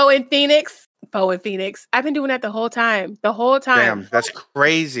 Fo in Phoenix. I've been doing that the whole time. Damn, that's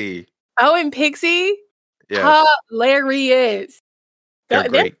crazy. Fo and Pixie, Yes, hilarious. they're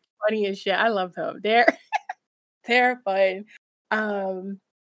great. Funny as shit. I love them. They're fun.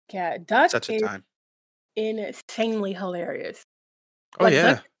 Yeah, Duck Such a is time. insanely hilarious. Oh Like,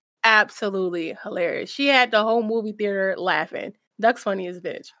 yeah. Duck's absolutely hilarious. She had the whole movie theater laughing. Duck's funny as a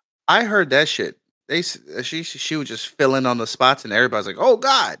bitch. I heard that shit. She would just fill in on the spots, and everybody's like, "Oh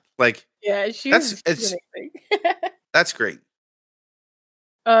God!" Like Yeah, That's- she's it's- amazing. that's great.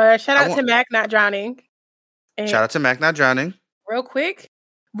 Shout I out to want- Mac Not Drowning. And Shout out to Mac Not Drowning. real quick,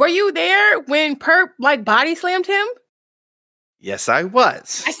 were you there when Perp body slammed him? Yes, I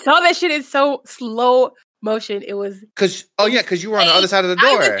was. I saw that shit is so slow motion. It was because you were on the other side of the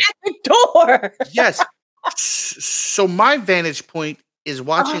I was door. at the door. Yes. So my vantage point is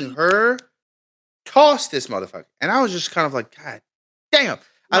watching her toss this motherfucker, and I was just kind of like, God damn!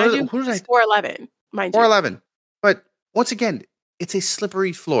 Who did I? 411, mind you. 411. But once again, it's a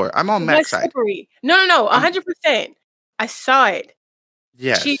slippery floor. I'm on Mac's side. Slippery. No, 100%. I saw it.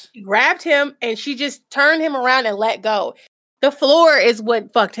 Yes. She grabbed him and she just turned him around and let go. The floor is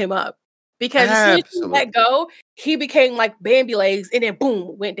what fucked him up. Because as soon as he let go, he became like Bambi legs and then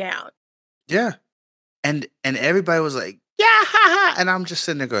boom, went down. Yeah. And everybody was like, yeah, ha ha. And I'm just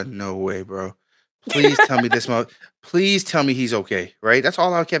sitting there going, no way, bro. Please tell me please tell me he's okay. Right? That's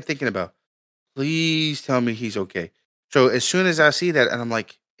all I kept thinking about. Please tell me he's okay. So as soon as I see that, and I'm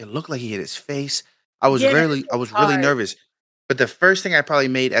like, it looked like he hit his face. I was really nervous. But the first thing I probably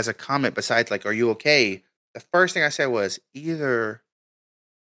made as a comment, besides like, are you okay? The first thing I said was either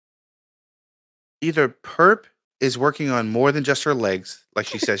Perp is working on more than just her legs, like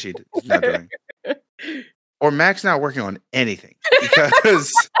she says she's not doing, or Mac's not working on anything,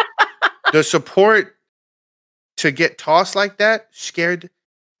 because the support to get tossed like that scared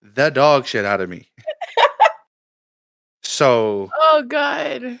the dog shit out of me. So, oh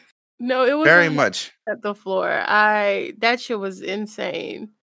God, no, it was very much at the floor. That shit was insane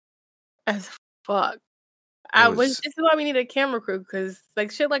as fuck. This is why we need a camera crew, because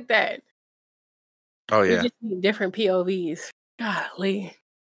like shit like that. Oh yeah, we just need different POVs. Golly,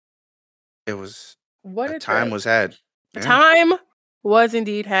 it was. What a time was had. The time was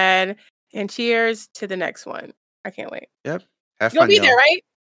indeed had, and cheers to the next one. I can't wait. Yep, have You'll fun, be y'all. there, right?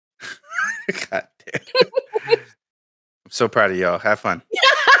 God damn. I'm so proud of y'all. Have fun.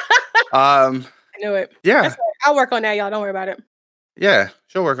 I knew it. Yeah. That's right. I'll work on that, y'all. Don't worry about it. Yeah,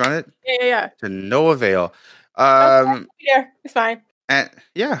 she'll work on it. Yeah. To no avail. Yeah, it's fine. And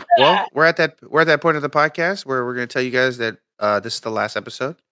well, we're at that point of the podcast where we're going to tell you guys that this is the last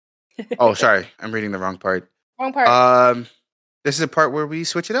episode. Oh, sorry, I'm reading the wrong part. Wrong part. This is a part where we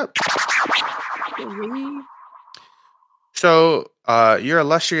switch it up. So, your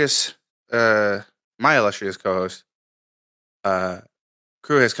illustrious, my illustrious co-host,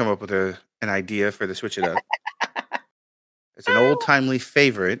 Crew has come up with an idea for the switch it up. It's an old timely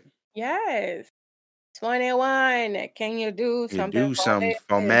favorite. Yes. 21. Can you do something? You do something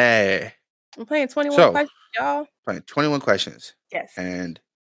for me. I'm playing 21 questions, y'all. Playing 21 questions. Yes. And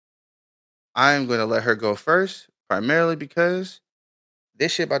I'm going to let her go first, primarily because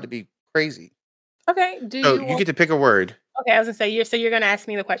this shit about to be crazy. Okay. You get to pick a word. Okay, I was going to say, so you're going to ask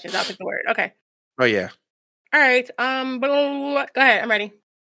me the questions. I'll pick the word. Okay. Oh, yeah. All right. Go ahead. I'm ready.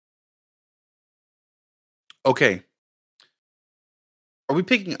 Okay. Are we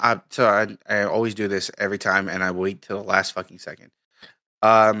picking up? So I always do this every time, and I wait till the last fucking second.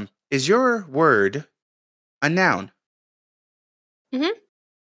 Is your word a noun? Mm-hmm.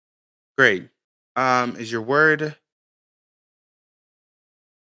 Great. Is your word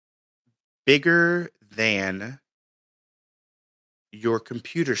bigger than your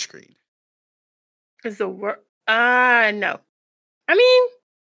computer screen? Is the word? No. I mean,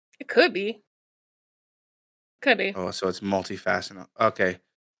 it could be. Could be. Oh, so it's multifaceted. Okay,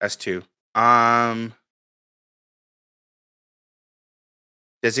 that's 2.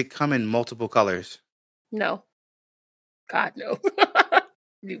 Does it come in multiple colors? No. God, no. It'd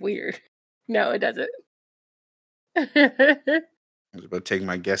be weird. No, it doesn't. I was about to take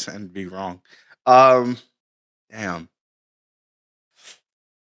my guess and be wrong. Damn.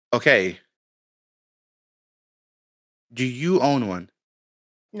 Okay. Do you own one?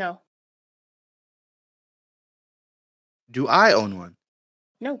 No. Do I own one?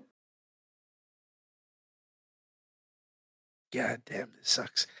 No. God damn, this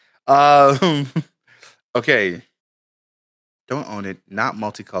sucks. Okay. Don't own it. Not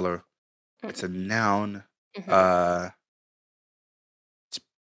multicolor. It's a noun. Mm-hmm.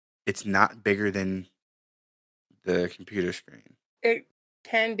 It's not bigger than the computer screen. It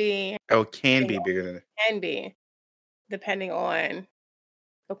can be. Oh, it can be bigger than it. Can be, depending on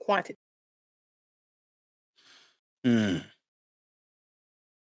the quantity. Damn.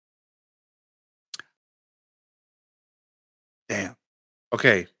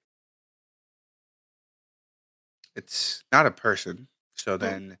 Okay. It's not a person, so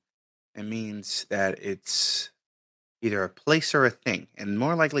then it means that it's either a place or a thing, and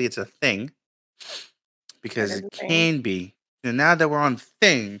more likely it's a thing because it can be. And now that we're on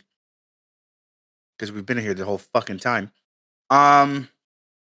thing, because we've been here the whole fucking time. Damn.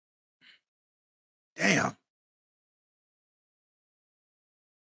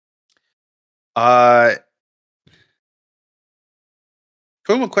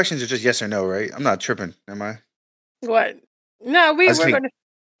 21 questions are just yes or no, right? I'm not tripping, am I? What? No, I was we're thinking, gonna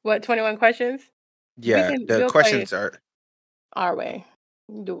what 21 questions? yeah, the We'll play questions are. our way.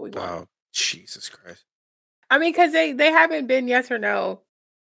 Do what we want. Oh, Jesus Christ! I mean, because they haven't been yes or no.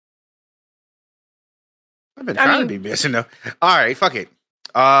 I've been I trying to mean, be yes or no. All right, fuck it.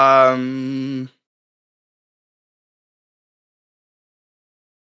 Um,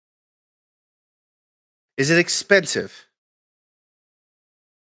 is it expensive?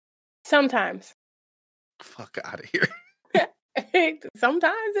 sometimes. Fuck out of here.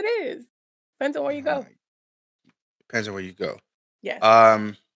 Sometimes it is. Depends on where you go. Depends on where you go. Yes.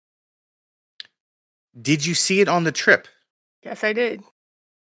 Did you see it on the trip? Yes, I did.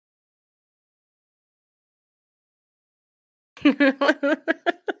 Fuck.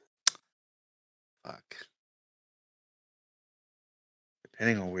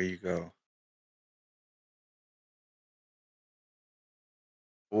 Depending on where you go.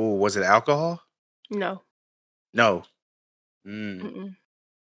 Oh, was it alcohol? No. No. Mm-mm.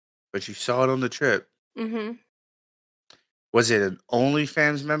 But you saw it on the trip. Mm-hmm. Was it an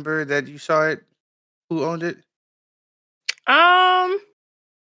OnlyFans member that you saw it? Who owned it?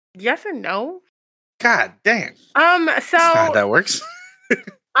 Yes and no. God damn. So That's not how that works.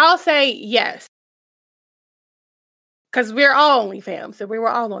 I'll say yes. Because we're all OnlyFans, so we were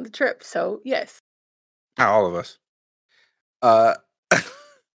all on the trip. So yes. Not all of us.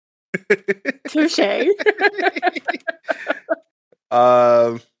 Touche.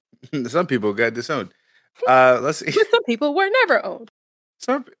 Some people got disowned. Let's see. Some people were never owned.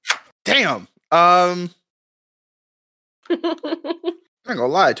 Damn. I'm not gonna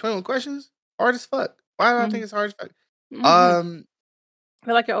lie. 21 questions, hard as fuck. Why do I think it's hard as fuck? I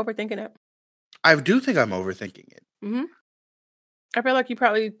feel like you're overthinking it. I do think I'm overthinking it. I feel like you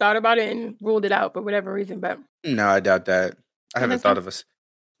probably thought about it and ruled it out for whatever reason, but No, I doubt that. I haven't thought of us.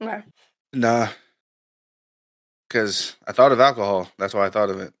 Okay. Nah. Because I thought of alcohol. That's why I thought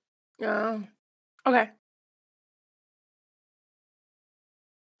of it. Okay.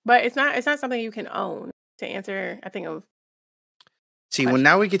 But it's not something you can own to answer, I think of. See, when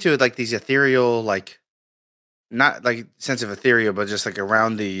now we get to like these ethereal, like not like sense of ethereal, but just like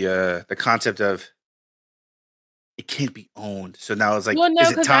around the concept of it can't be owned. So now it's like, Well, no, is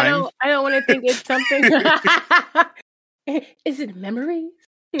it because time? I don't want to think it's something. Is it memories?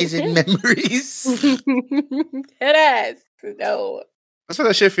 Is it memories? It is. No. That's what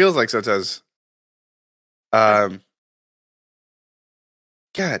that shit feels like sometimes. God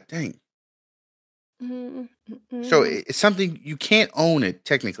dang. So it's something you can't own it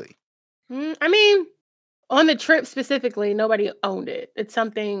technically. I mean, on the trip specifically, nobody owned it. It's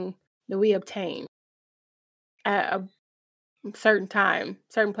something that we obtained at a certain time,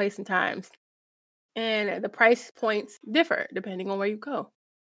 certain place and times. And the price points differ depending on where you go.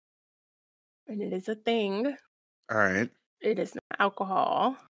 And it is a thing. All right. It is not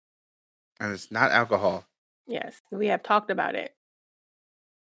alcohol. And it's not alcohol. Yes, we have talked about it.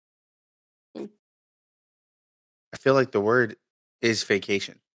 I feel like the word is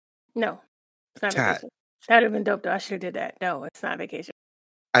vacation. No, it's not vacation. That would have been dope though. I should have did that. No, it's not vacation.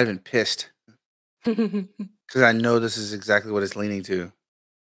 I've been pissed. Because I know this is exactly what it's leaning to.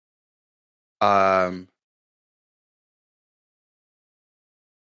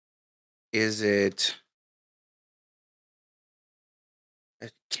 Is it?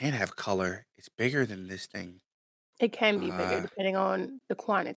 It can't have color. It's bigger than this thing. It can be bigger depending on the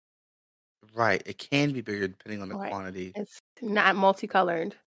quantity. Right. It can be bigger depending on the quantity. It's not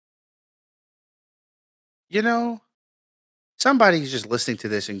multicolored. You know, somebody's just listening to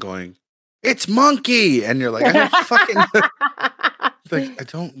this and going, "It's monkey," and you're like, "I don't fucking like, I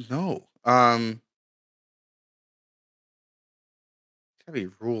don't know." Gotta be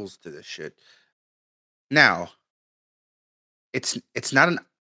rules to this shit. Now, it's not an.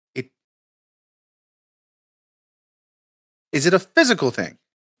 Is it a physical thing?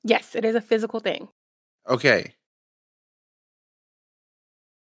 Yes, it is a physical thing. Okay.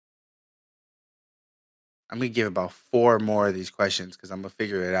 I'm gonna give about 4 more of these questions because I'm gonna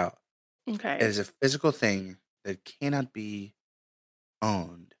figure it out. Okay. It is a physical thing that cannot be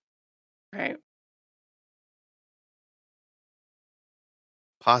owned. Right.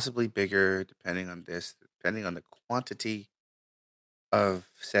 Possibly bigger, depending on the quantity of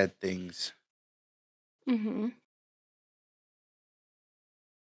said things.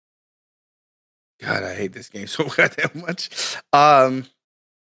 God, I hate this game so goddamn much.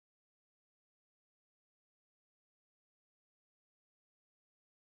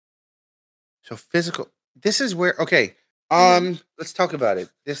 So physical. This is where okay. Let's talk about it.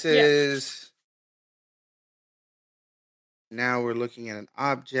 This is Now we're looking at an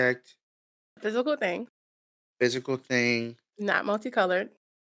object, Physical thing, physical thing. not multicolored.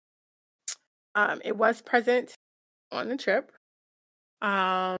 It was present on the trip.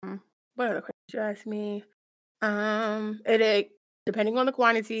 What other questions you asked me? It depending on the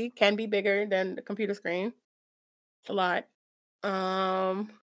quantity can be bigger than the computer screen. It's a lot. What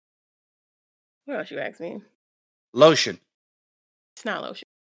else you asked me? Lotion. It's not lotion.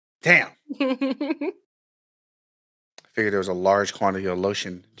 Damn. I figured there was a large quantity of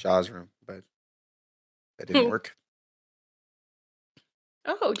lotion in Jaws' room, but that didn't work.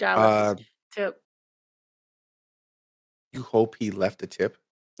 Oh, Jolly. Tip. You hope he left a tip?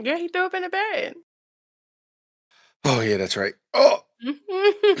 Yeah, he threw up in the bed. Oh, yeah, that's right. Oh!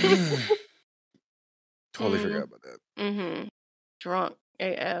 Totally forgot about that. Mm-hmm. Drunk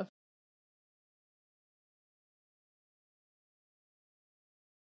AF.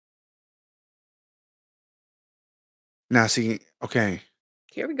 Now, see, okay.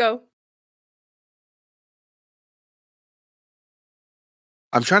 Here we go.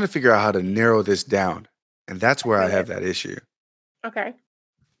 I'm trying to figure out how to narrow this down. And that's where I have that issue. Okay.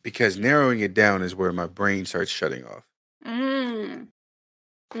 Because narrowing it down is where my brain starts shutting off.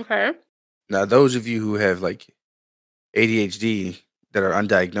 Okay. Now, those of you who have like ADHD that are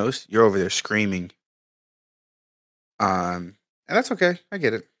undiagnosed, you're over there screaming. And that's okay. I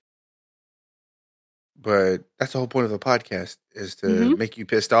get it. But that's the whole point of the podcast is to make you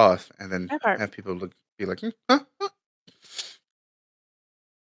pissed off and then have people be like, huh?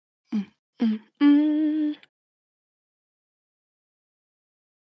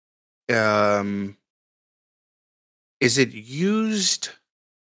 Is it used?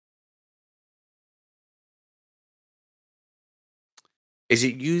 Is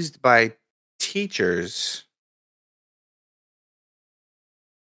it used by teachers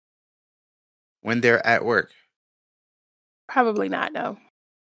when they're at work? Probably not, no.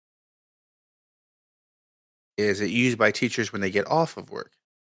 Is it used by teachers when they get off of work?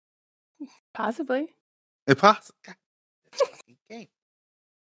 Possibly. Possibly. Okay.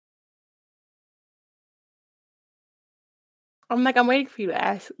 I'm waiting for you to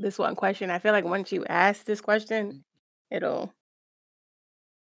ask this one question. I feel like once you ask this question, it'll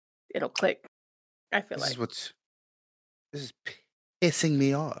click. I feel like this is pissing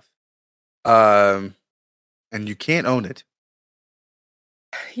me off. And you can't own it.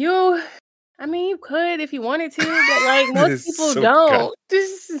 You could if you wanted to, but like most people don't.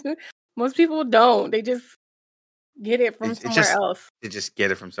 Most people don't. They just get it from somewhere else. They just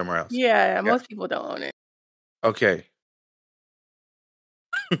get it from somewhere else. Yeah, most people don't own it. Okay.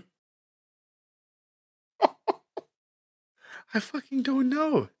 I fucking don't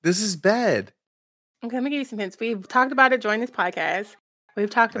know. This is bad. Okay, let me give you some hints. We've talked about it during this podcast. We've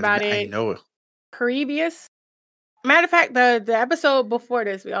talked about it. I know. Previous. Matter of fact, the episode before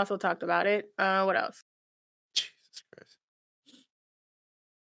this, we also talked about it. What else? Jesus Christ.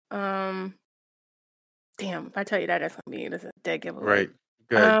 Damn, if I tell you that's a dead giveaway. Right.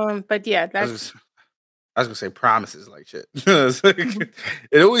 Good. But yeah, that's. I was gonna say promises like shit.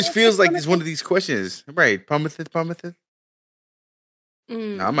 It always feels like it's one of these questions, right? Promises.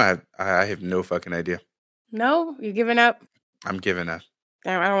 No, I have no fucking idea. No, you giving up? I'm giving up.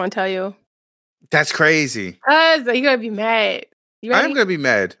 Damn, I don't want to tell you. That's crazy. Cause you're gonna be mad. I am gonna be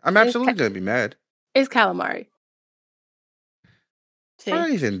mad. I'm absolutely gonna be mad. It's calamari. See? Why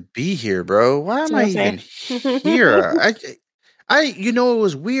don't I even be here, bro? Why am I even here? I you know what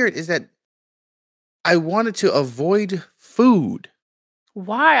was weird is that I wanted to avoid food.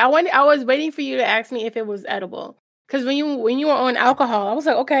 Why? I was waiting for you to ask me if it was edible. Because when you were on alcohol, I was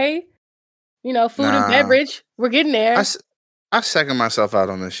like, okay, food and beverage, we're getting there. I second myself out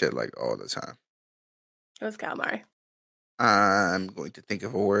on this shit like all the time. It was calamari. I'm going to think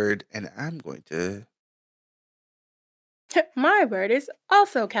of a word, and I'm going to. My word is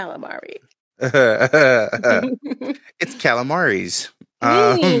also calamari. It's calamaris.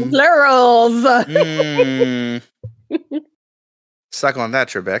 Plurals. Suck on that,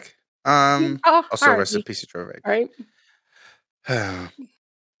 Trebek. Also, rest in peace, Trebek. Right.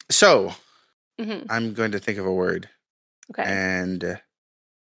 So, I'm going to think of a word. Okay. And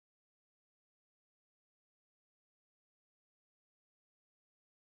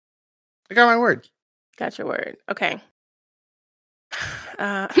I got my word. Got your word. Okay.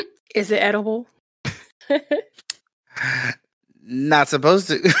 Is it edible? Not supposed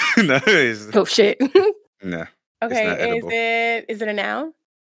to. No. Oh shit. No. Okay. Is it a noun?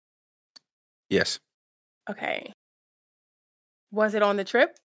 Yes. Okay. Was it on the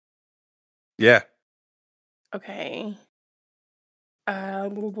trip? Yeah. Okay.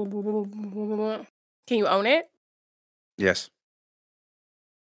 Can you own it? Yes.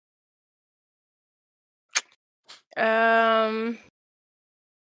 Um,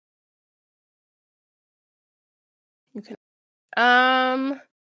 you can.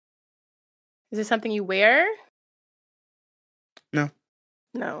 Is it something you wear? No.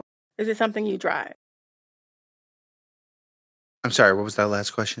 No. Is it something you drive? I'm sorry. What was that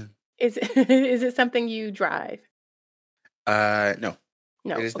last question? Is is it something you drive? No, it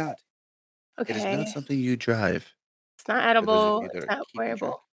No. is not. It is not Okay. something you drive. It's not For those of edible. you that It's are not keeping track.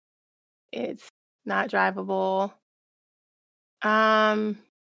 wearable. It's not drivable. Um,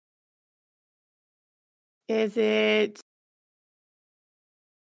 is it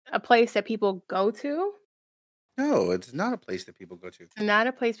a place that people go to? No, it's not a place that people go to. It's not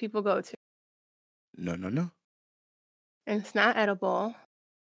a place people go to. No, no, no. And it's not edible.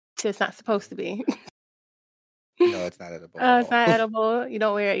 So it's not supposed to be. No, it's not edible at It's all. not edible. You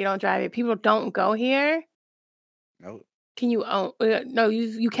don't wear it. You don't drive it. People don't go here. No. Can you own? No,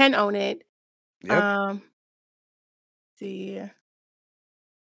 you can own it. Yep. See,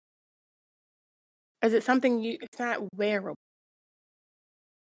 is it something you? It's not wearable.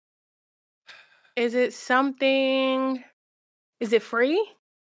 Is it something? Is it free?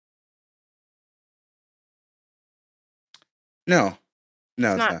 No.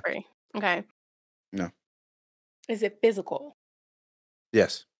 No, It's it's not not. free. Okay. No. Is it physical?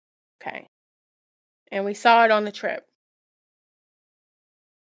 Yes. Okay. And we saw it on the trip.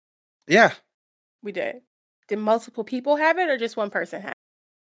 Yeah. We did. Did multiple people have it or just one person have it?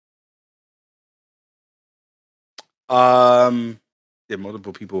 Did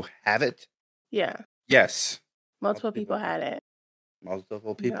multiple people have it? Yeah. Yes. Multiple people had it.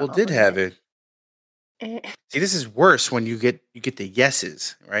 Multiple You people can did own have it. it. See, this is worse when you get the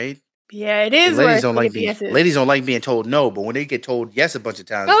yeses, right? Yeah, it is Ladies worse don't when we like get the being yeses. ladies don't like being told no, but when they get told yes a bunch of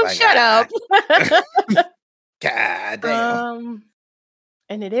times, Oh, it's like, shut up. God damn.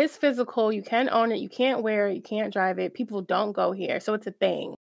 And it is physical. You can own it. You can't wear it. You can't drive it. People don't go here. So it's a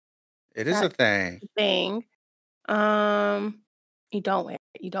thing. It is a That's thing. a thing. You don't wear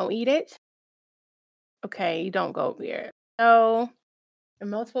it. You don't eat it. Okay, you don't go here. So, and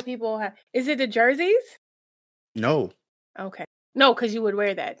multiple people have. Is it the jerseys? No. Okay. No, because you would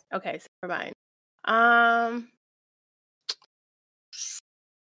wear that. Okay, so never mind.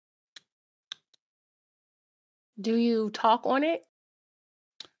 Do you talk on it?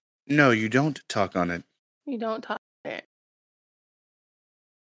 No, you don't talk on it. You don't talk on it.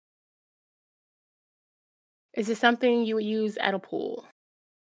 Is it something you would use at a pool?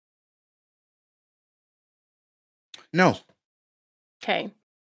 No. Okay.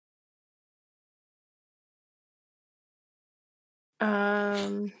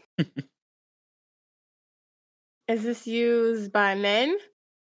 Is this used by men?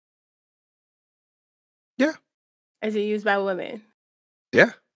 Yeah. Is it used by women?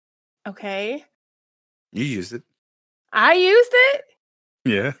 Yeah. Okay. You used it. I used it?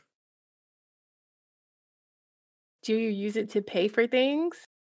 Yeah. Do you use it to pay for things?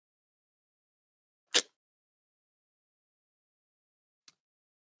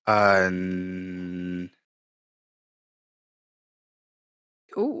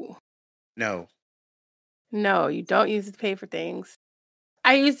 Ooh. No. No, you don't use it to pay for things.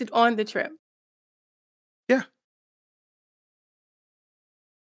 I used it on the trip. Yeah.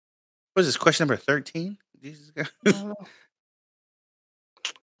 What is this, question number 13? Jesus. Oh.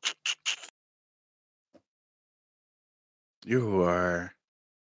 You are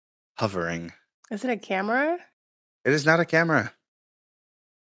hovering. Is it a camera? It is not a camera.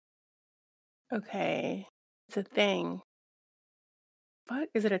 Okay. It's a thing. What?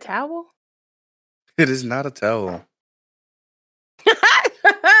 Is it a towel? It is not a towel.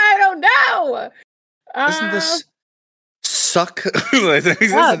 I don't know. Doesn't this suck?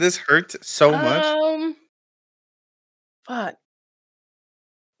 Doesn't this hurt so much? Fuck.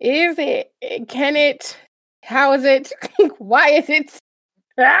 Is it? Can it? How is it? Why is it?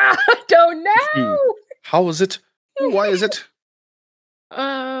 I don't know. How is it? Why is it?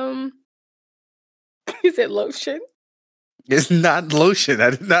 Is it lotion? It's not lotion. I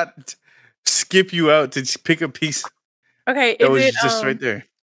did not skip you out to pick a piece. Okay, That is was it just right there.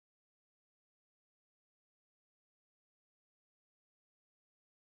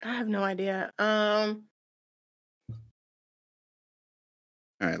 I have no idea. All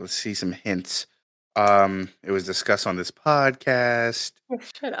right, let's see some hints. It was discussed on this podcast.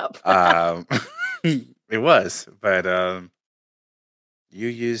 Shut up. It was, but you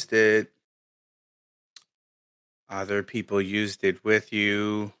used it. Other people used it with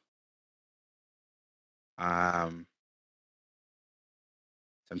you. Sometimes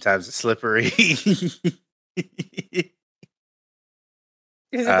it's slippery.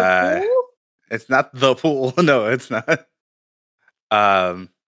 Is it the pool? It's not the pool. No, it's not. Mm.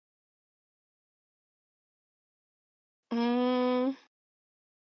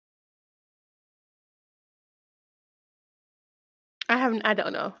 I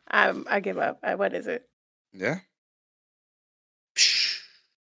don't know. I give up. What is it? Yeah.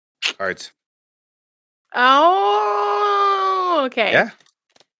 Cards. Oh, okay. Yeah.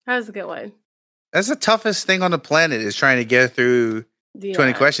 That was a good one. That's the toughest thing on the planet is trying to get through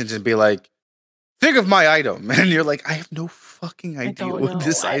 20 questions and be like, think of my item. And you're like, I have no fucking idea what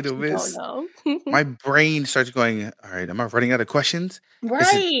this item is. Don't know. My brain starts going, all right, am I running out of questions?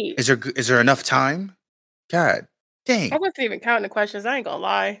 Right. Is there enough time? God dang. I wasn't even counting the questions. I ain't gonna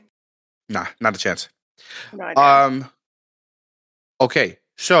lie. Nah, not a chance. No, okay,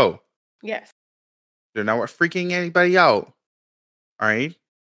 so yes. they're not freaking anybody out. All right.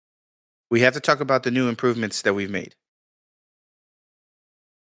 We have to talk about the new improvements that we've made.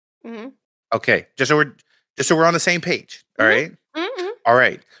 Mm-hmm. Okay, just so we're on the same page. All right. Mm-hmm. All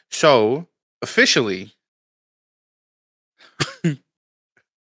right. So officially,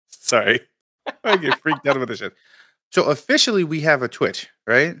 sorry, I get freaked out about this shit. So officially, we have a Twitch,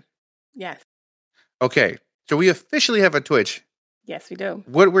 right? Yes. Okay, so we officially have a Twitch. Yes, we do.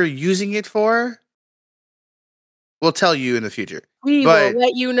 What we're using it for, we'll tell you in the future. We will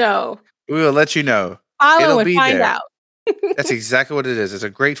let you know. We will let you know. Follow and find out. That's exactly what it is. It's a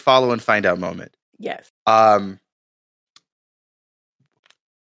great follow and find out moment. Yes. We're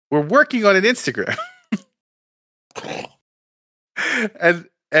working on an Instagram. and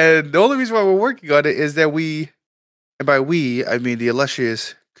the only reason why we're working on it is that we, and by we, I mean the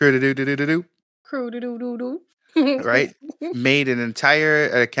illustrious crew right? Made an entire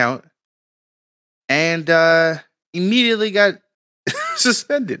account and immediately got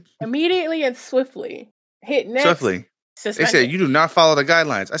suspended. Immediately and swiftly. Hit next. Swiftly. Suspended. They said, you do not follow the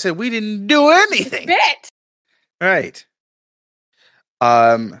guidelines. I said, we didn't do anything. Bet. Right.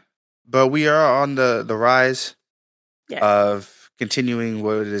 But we are on the rise of continuing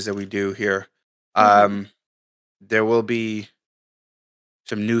what it is that we do here. There will be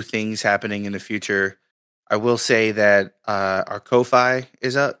some new things happening in the future. I will say that our Ko-Fi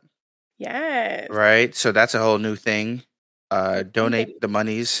is up. Yes. Right. So that's a whole new thing. Donate the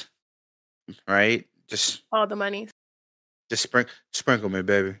monies. Right. Just all the monies. Just sprinkle me,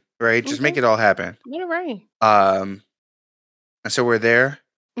 baby. Right. Just make it all happen. You're right. And so we're there.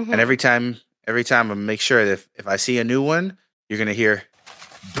 And every time I make sure that if I see a new one, you're gonna hear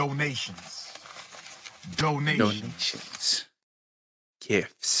donations,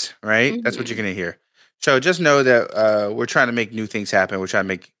 gifts, right? That's what you're gonna hear. So just know that we're trying to make new things happen. We're trying to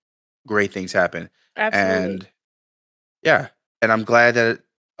make great things happen. Absolutely. And yeah, and I'm glad that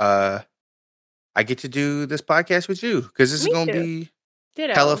I get to do this podcast with you because this is gonna be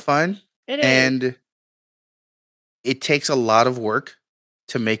hella fun. It is. And it takes a lot of work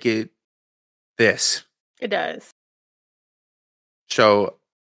to make it this. It does. So,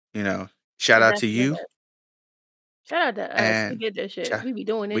 shout out to you. Shout out to us. We did this shit. We be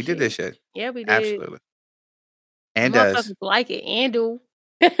doing this shit. We did this shit. Yeah, we did. Absolutely. And motherfuckers like it and do.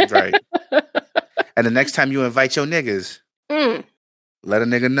 Right. And the next time you invite your niggas, let a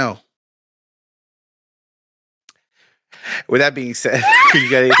nigga know. With that being said, you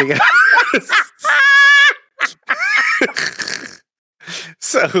got anything else?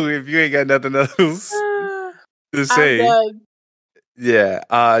 So if you ain't got nothing else to say,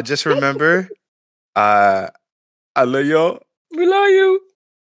 just remember, I love y'all. We love you.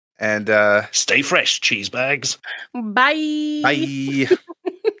 And stay fresh, cheese bags. Bye. Bye.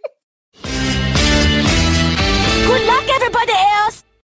 Good luck, everybody else.